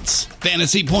Points.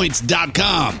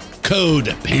 FantasyPoints.com,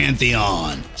 code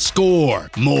Pantheon.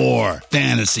 Score more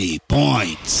fantasy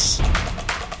points.